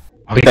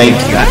 Oh, Thank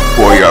you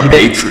for your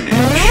patronage.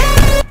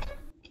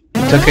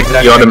 Took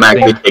exactly He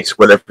automatically takes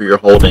whatever you're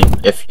holding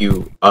if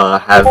you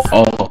have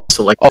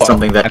selected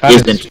something that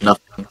isn't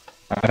nothing.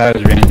 I thought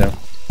it was random.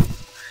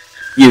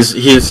 He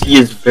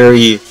is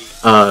very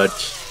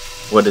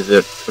what is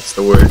it? What's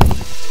the word?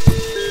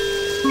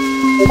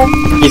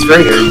 He's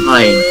very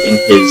kind in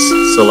his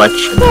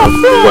selection of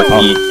what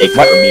he takes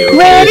from you.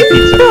 Ready?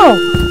 Go!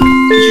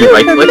 Did you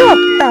right click?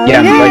 Yeah,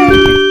 I'm right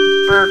clicking.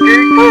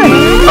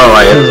 Oh,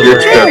 I appear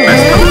to have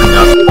messed something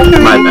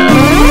up. My bad.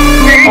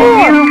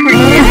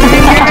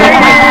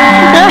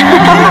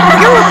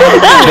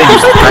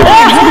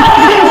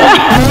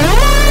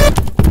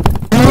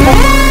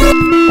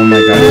 Oh my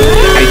god.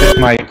 I took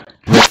my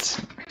wrist.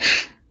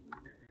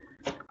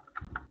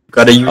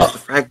 Gotta use the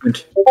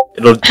fragment.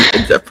 It'll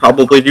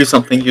probably do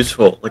something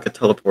useful, like a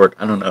teleport.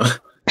 I don't know.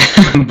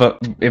 But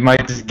it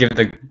might just give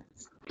the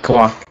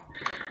clock.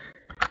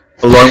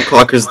 Alarm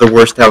clock is the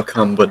worst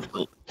outcome, but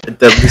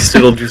at least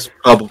it'll just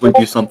probably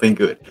do something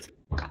good.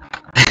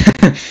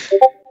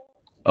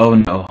 Oh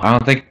no, I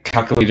don't think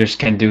calculators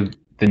can do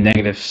the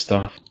negative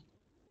stuff.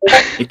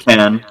 It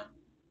can.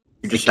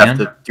 You just have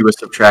to do a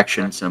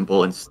subtraction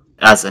symbol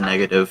as a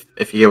negative,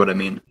 if you get what I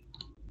mean.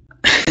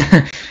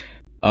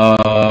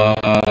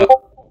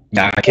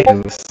 Nah, I can't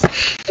do this.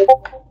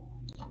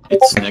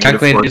 It's My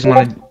calculator doesn't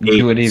want to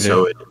do it either.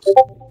 So it's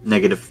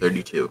negative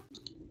 32.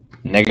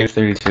 Negative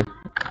 32.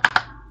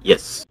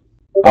 Yes.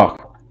 Oh.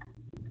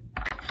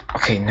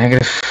 Okay,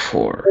 negative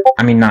 4.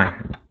 I mean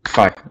 9.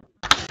 5.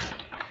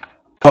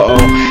 Uh-oh.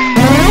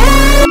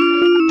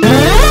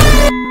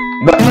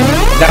 But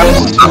that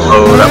was...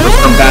 That was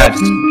some bad. I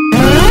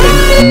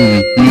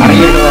don't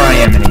even know where I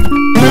am anymore.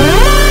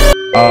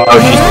 Oh,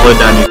 she slowed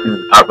down, you can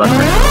outrun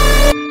her now.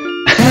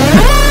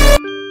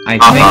 I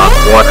think...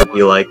 water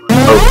be like,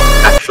 oh,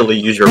 actually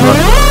use your run.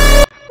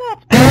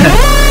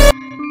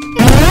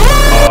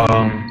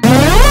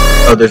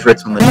 Oh, there's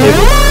Ritz on the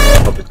table.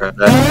 Probably grab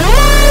that.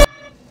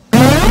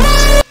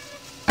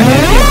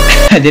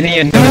 I didn't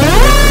even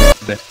notice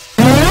the Ritz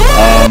was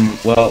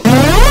there. Well...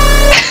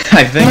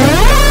 I think...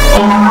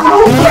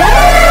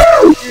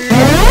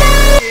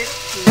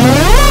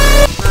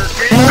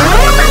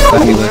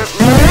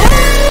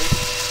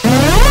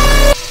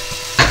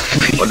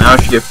 Well, now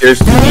she appears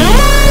to be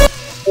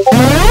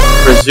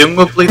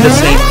presumably the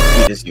same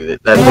speed as you.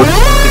 That looks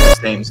to be the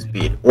same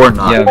speed, or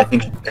not. Yeah. I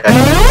think she's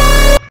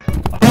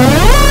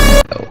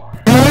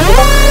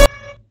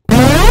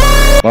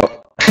Well...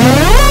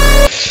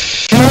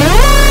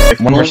 if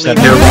One more only step.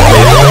 there was a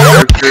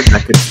character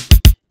that could...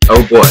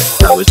 Oh boy,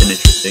 that was an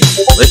interesting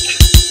glitch.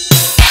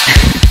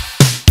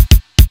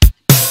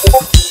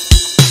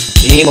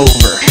 Game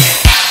over.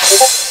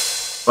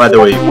 By the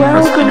way, you can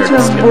press Welcome enter to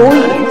to skip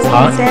Voias.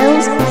 Huh?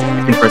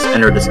 You can press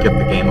enter to skip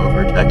the game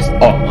over text.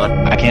 Oh,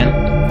 I can?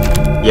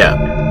 Yeah.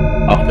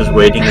 Oh. Because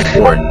waiting is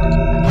boring.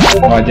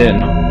 Oh, I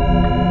didn't.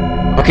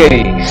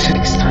 Okay,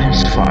 6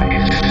 times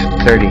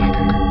 5. 30.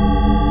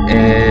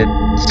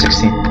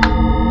 16.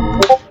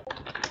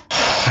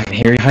 I'm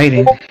here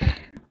hiding.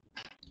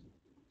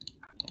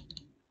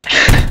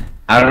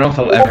 I don't know if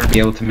I'll ever be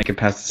able to make it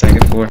past the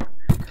second floor.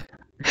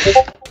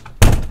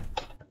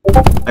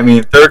 I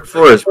mean, third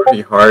floor is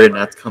pretty hard, and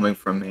that's coming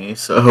from me,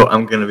 so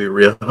I'm gonna be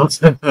real.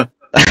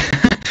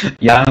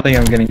 Yeah, I don't think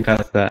I'm getting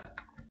past that.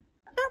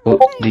 Oh,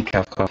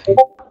 decaf coffee.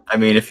 I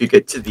mean, if you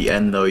get to the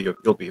end, though,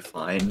 you'll be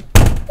fine.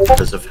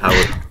 Because of how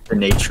the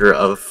nature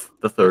of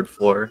the 3rd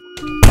floor.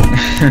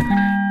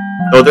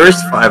 Oh, there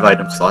is 5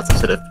 item slots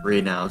instead of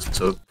 3 now,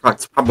 so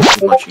it's probably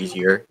much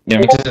easier. Yeah,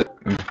 it makes it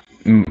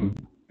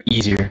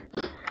easier.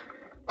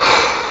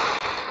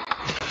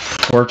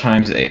 4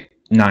 times 8,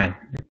 9.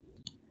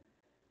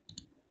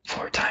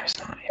 4 times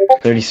 9,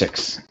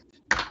 36.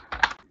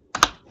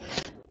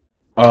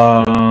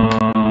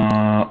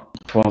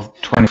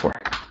 12, 24.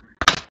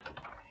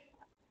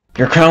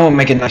 Your crown will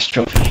make a nice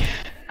trophy.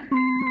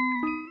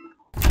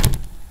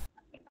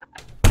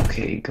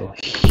 Okay, go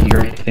here,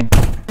 I think.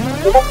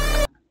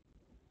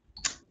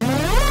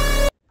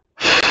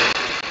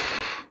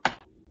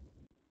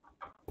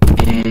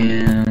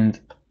 And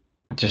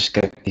just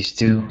get these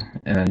 2,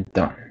 and then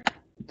done.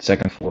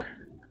 2nd floor.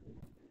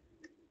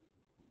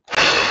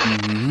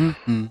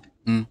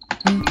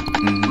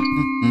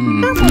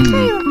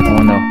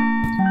 Oh no.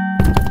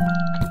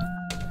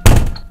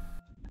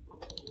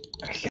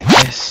 Okay,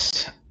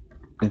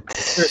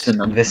 There's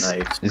enough this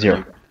knives.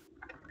 0.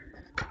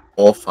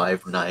 All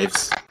 5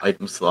 knives,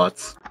 item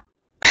slots.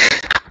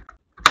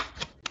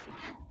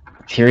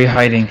 Here you're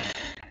hiding.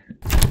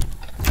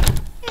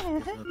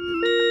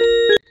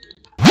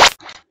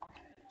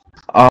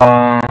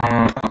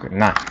 Okay,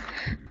 9.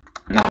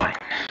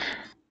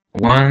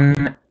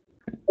 1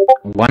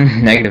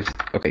 negative.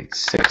 Okay,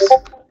 6.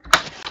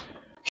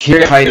 Here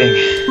you're hiding.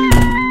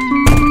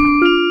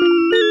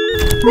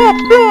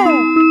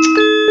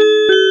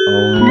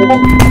 Oh.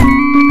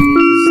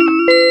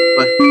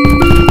 What?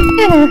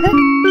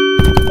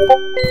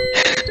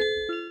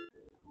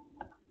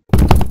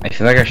 I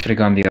feel like I should have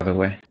gone the other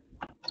way.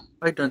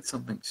 I've done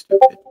something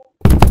stupid.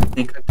 I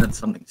think I've done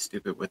something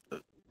stupid with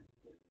the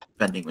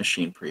vending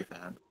machine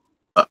prefab.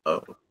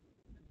 Uh-oh.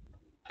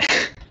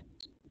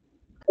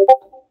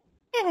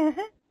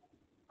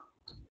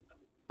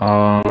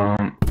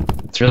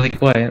 It's really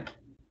quiet.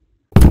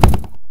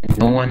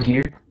 No one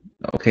here?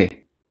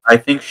 Okay. I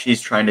think she's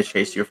trying to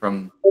chase you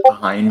from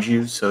behind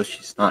you, so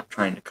she's not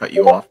trying to cut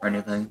you off or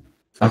anything.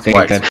 So that's Okay,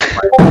 why good. it's so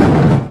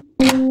quiet.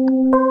 She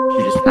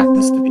just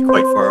happens to be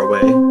quite far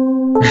away.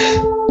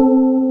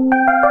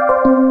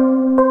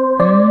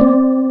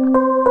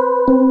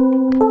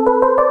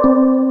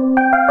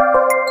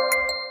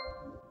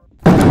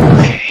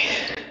 Okay.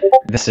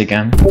 This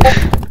again.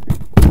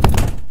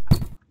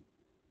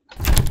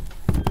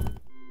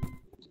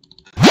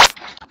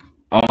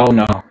 Oh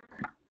no.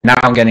 Now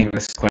I'm getting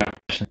this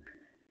question.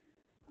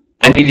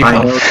 I need your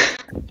help.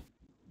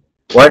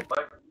 What?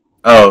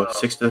 Oh,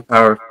 6 to the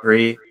power of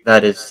 3.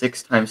 That is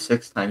 6 times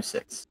 6 times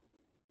 6.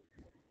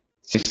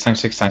 6 times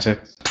 6 times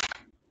 6.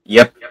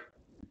 Yep.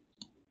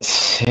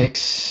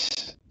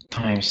 6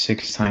 times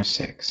 6 times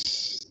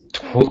 6.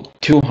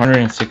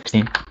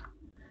 216.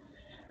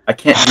 I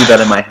can't do that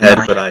in my head,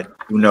 but I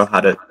do know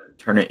how to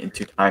turn it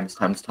into times,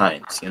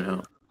 you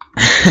know?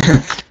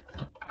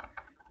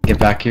 Get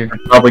back here. I'm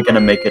probably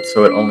gonna make it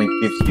so it only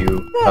gives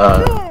you,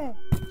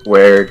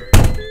 squared,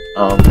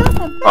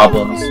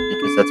 problems,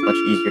 because that's much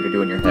easier to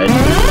do in your head.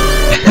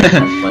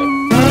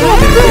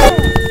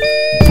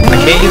 I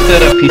can't use the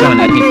piece on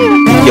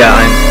anything. Yeah,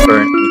 I'm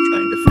currently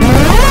trying to figure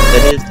out what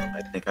that is. I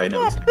think I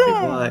know exactly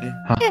why.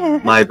 Huh.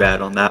 My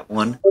bad on that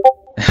one.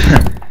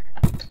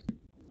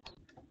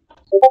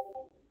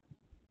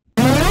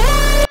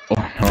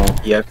 Oh no.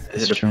 Yep,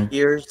 That's it true.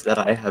 appears that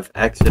I have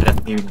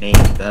accidentally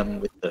named them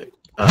with the,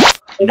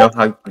 you know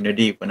how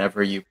Unity,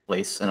 whenever you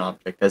place an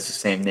object has the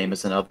same name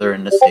as another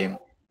in the same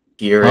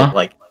tier, Huh? it,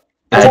 like,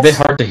 It's a bit adds,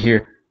 hard to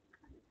hear.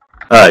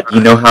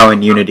 you know how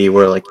in Unity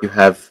where, like, you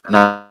have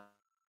not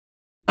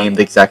named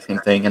the exact same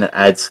thing and it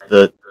adds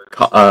the,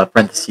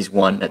 parentheses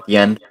 1 at the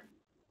end?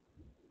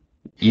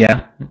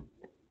 Yeah.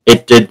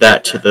 It did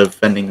that to the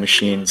vending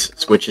machines,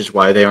 which is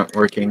why they aren't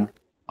working.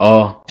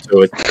 Oh.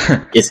 So it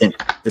isn't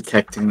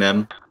detecting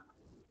them.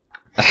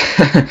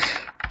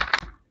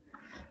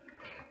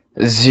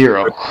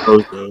 0.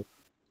 Okay.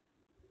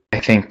 I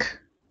think.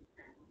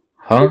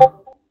 Huh?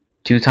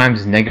 2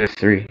 times negative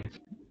 3.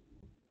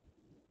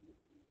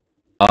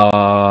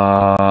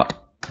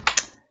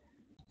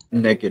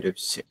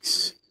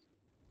 -6.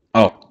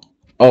 Oh.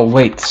 Oh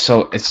wait,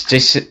 so it's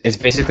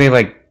basically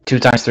like 2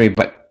 times 3,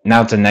 but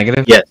now it's a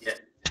negative? Yes.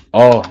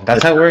 Oh,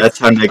 that's how it works? That's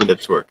how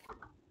negatives work.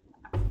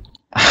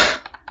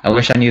 I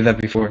wish I knew that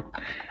before.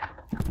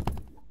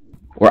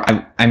 Or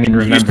I mean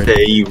remember. You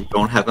say you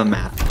don't have a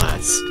math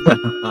class.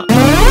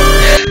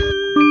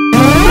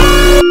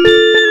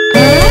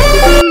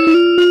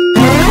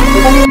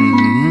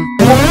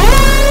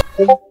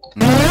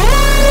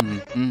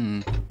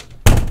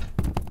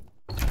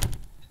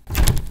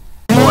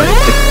 Oh, I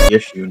fixed the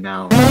issue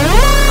now.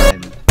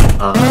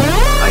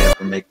 I have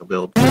to make a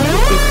build.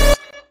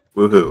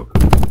 Woohoo.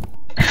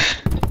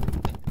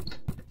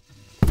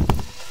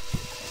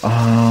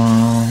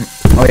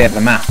 Oh yeah,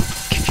 the map.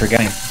 Keep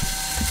forgetting.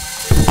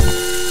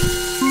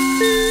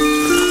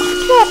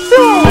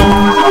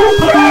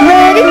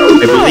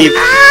 I believe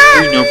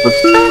 3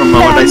 notebooks, from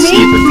what I see,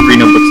 the 3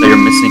 notebooks that you're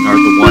missing are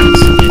the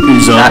ones in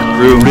that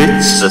room,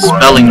 the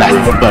spelling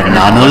room,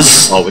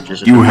 bananas. which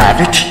is You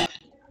have it?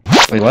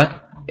 Wait, what?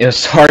 It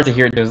was hard to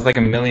hear. There was like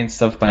a million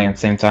stuff playing at the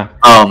same time.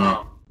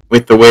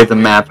 With the way the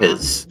map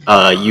is,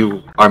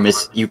 you are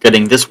you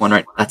getting this one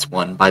right? That's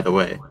one, by the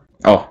way.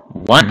 Oh,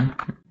 one?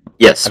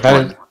 Yes, I thought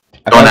one. it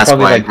was Don't ask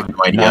probably why, I like have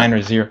no idea. 9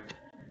 or 0.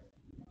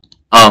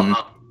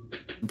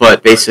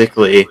 But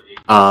basically,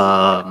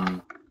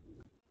 the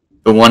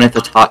one at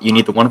the top, you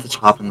need the one at the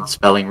top and the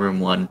spelling room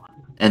one,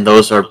 and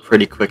those are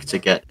pretty quick to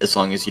get as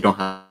long as you don't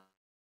have.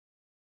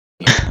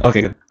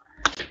 Okay, good.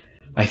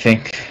 I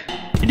think.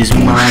 It is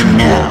mine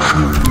now.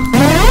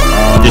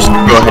 Just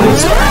go ahead and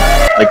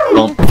sprint. Like,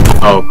 don't.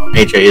 Oh,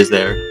 AJ is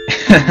there.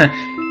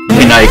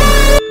 Okay, now you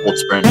can hold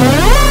sprint.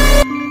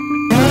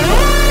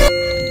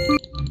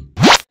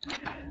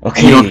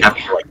 Okay. You don't have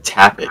to like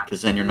tap it,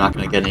 because then you're not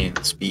gonna get any of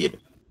the speed.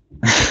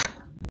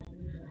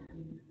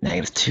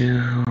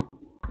 -2.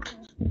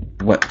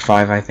 What,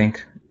 5, I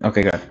think?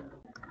 Okay, good.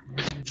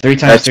 3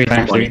 times That's 3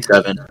 times 3.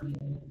 27.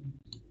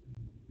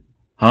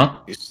 Huh?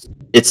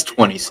 It's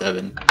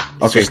 27.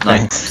 It's Okay, just 9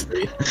 thanks. times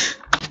 3.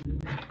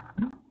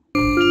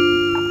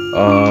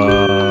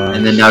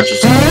 And And then now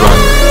just run.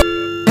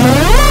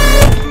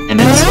 And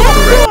it's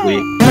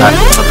directly that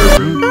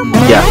other room.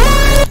 Yeah.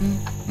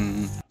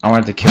 I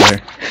wanted to kill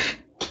her.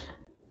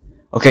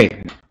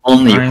 Okay.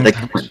 Only Nine like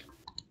times-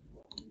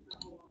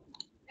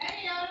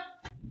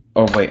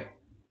 Oh, wait.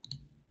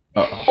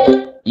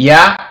 Uh-oh.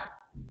 Yeah?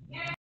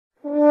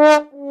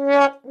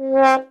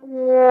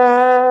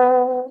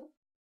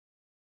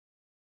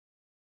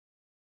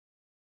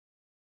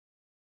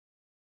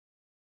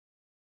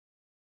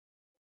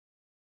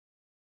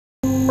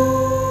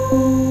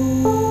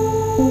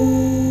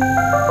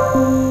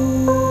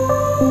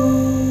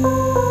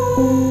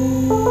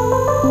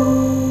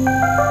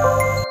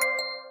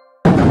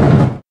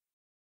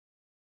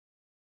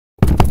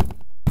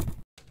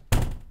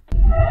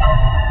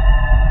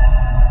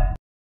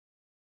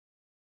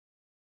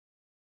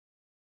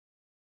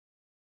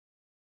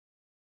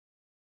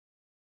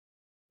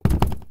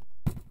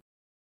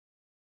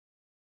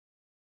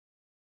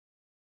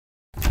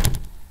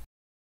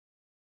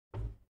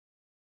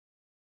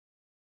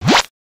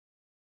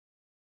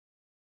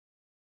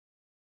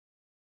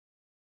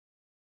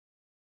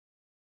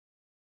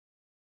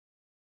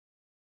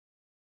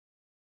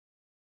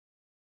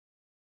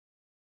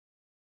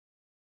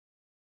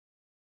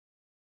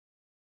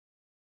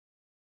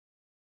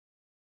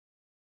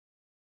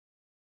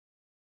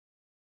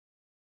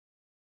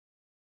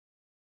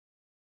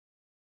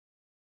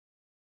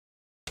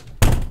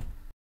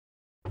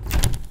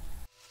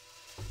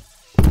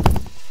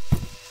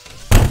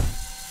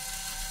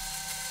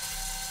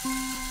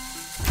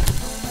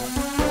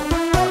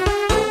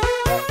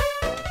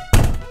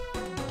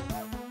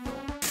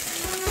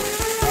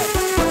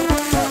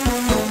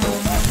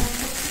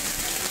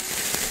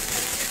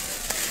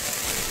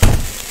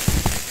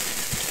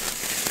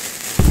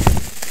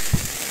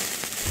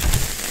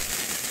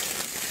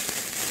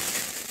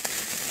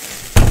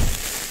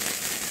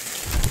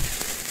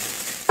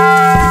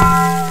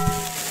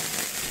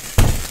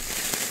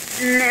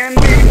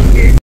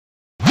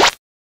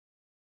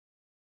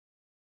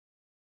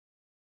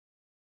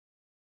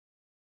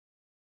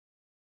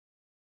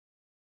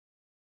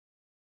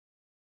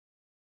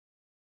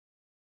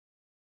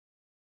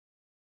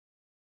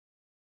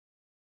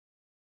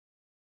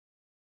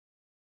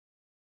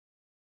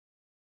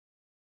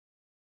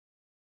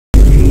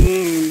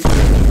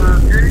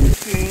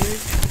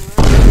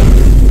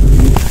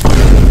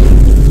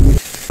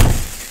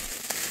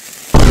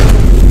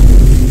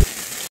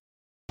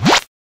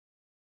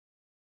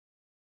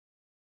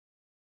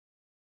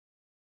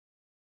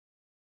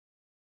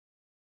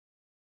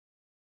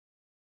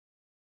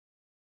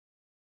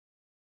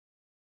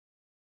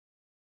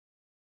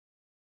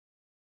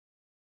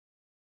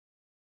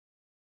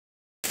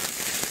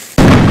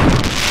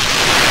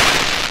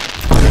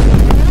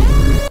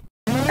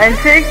 I'm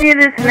taking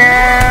this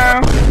now.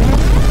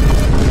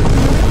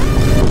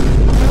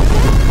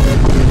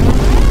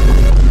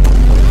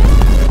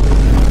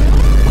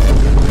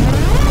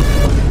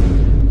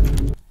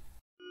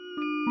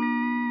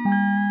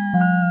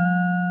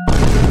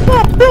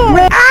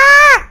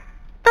 Ah!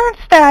 Don't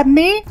stab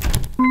me.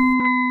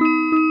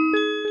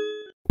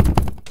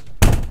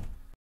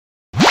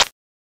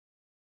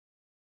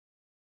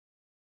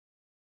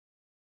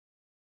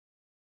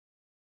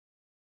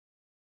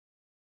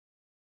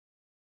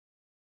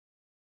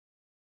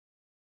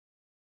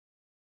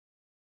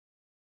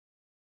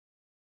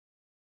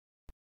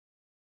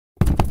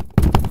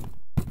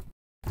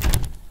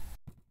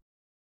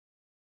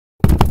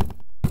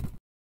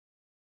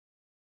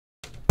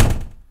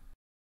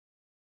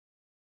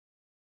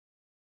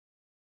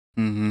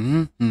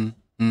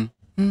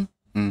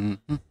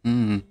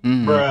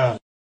 Bruh.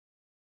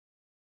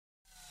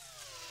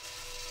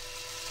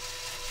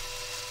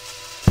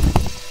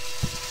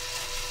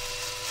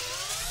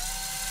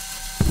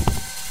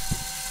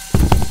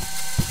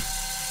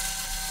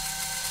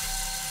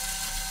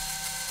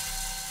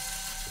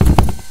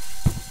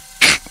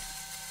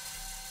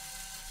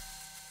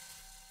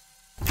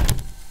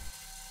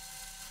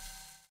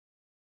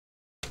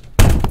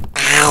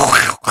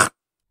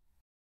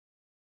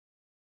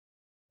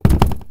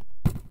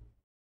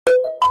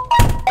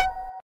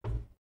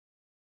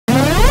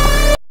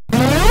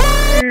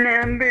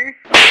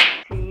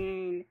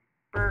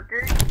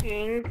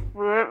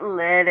 9-foot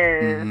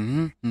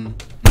lettuce.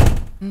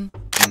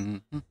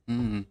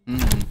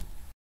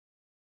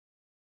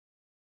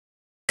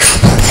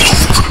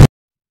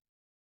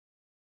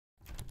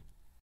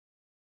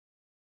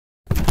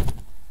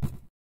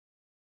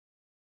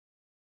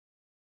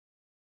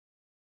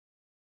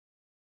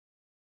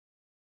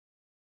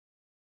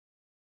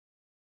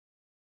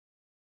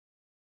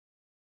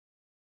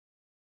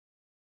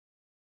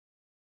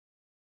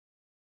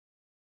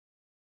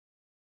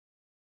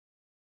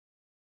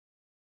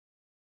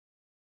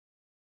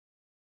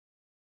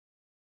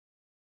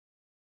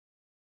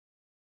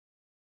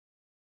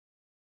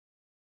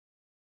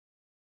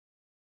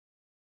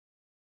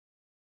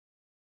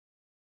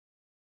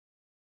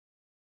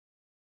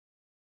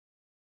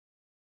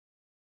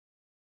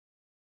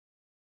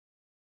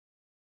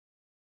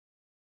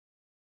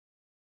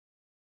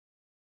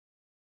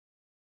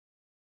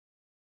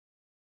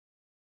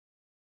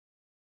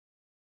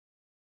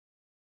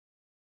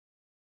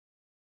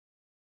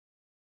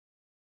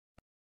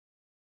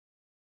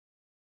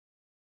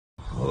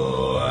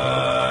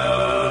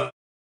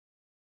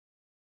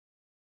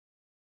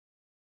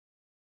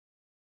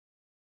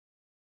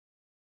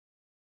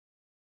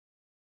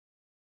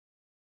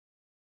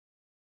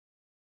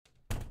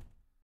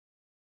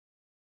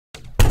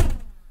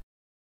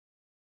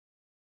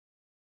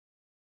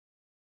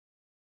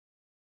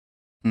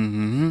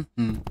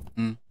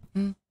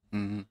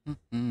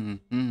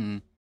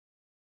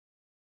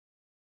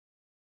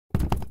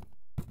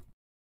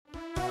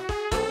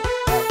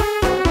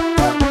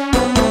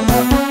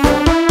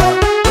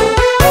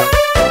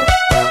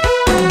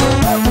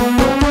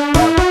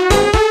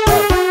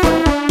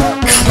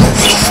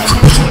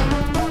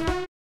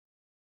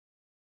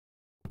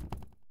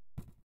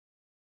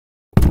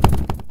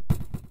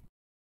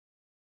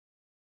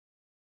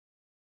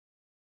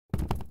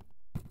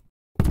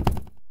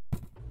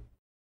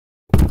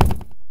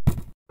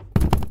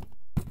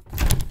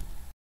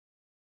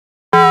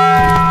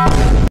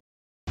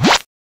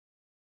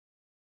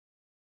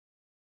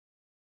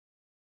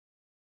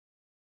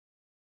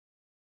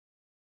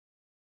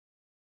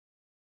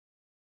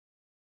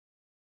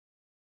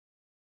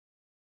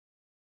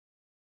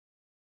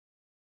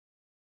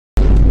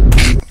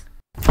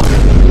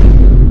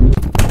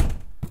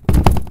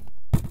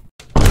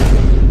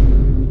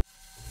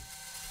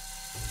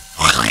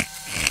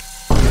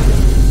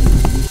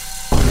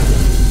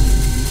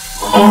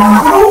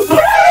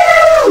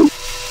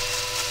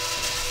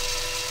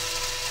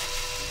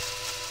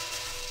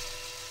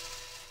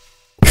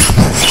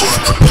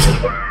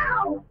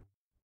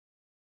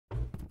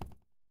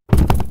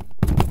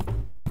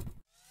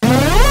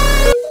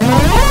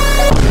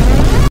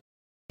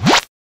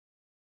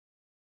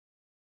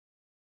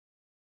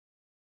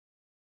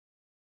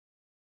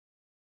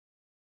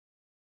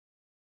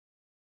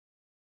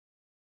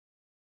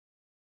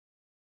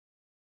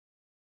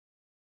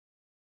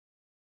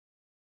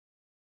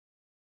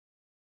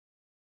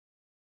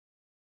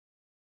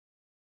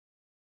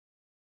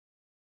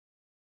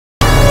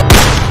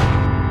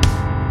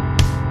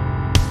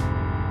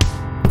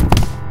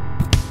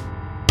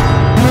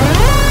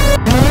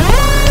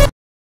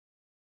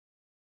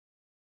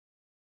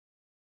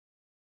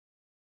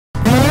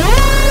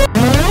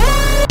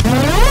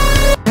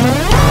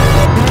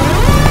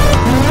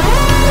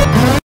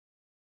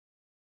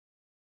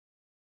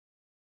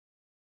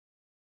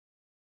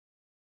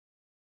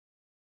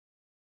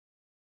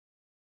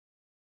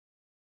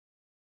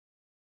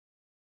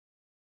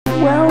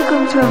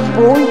 Welcome to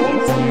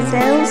Voias,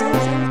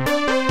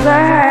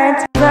 sales.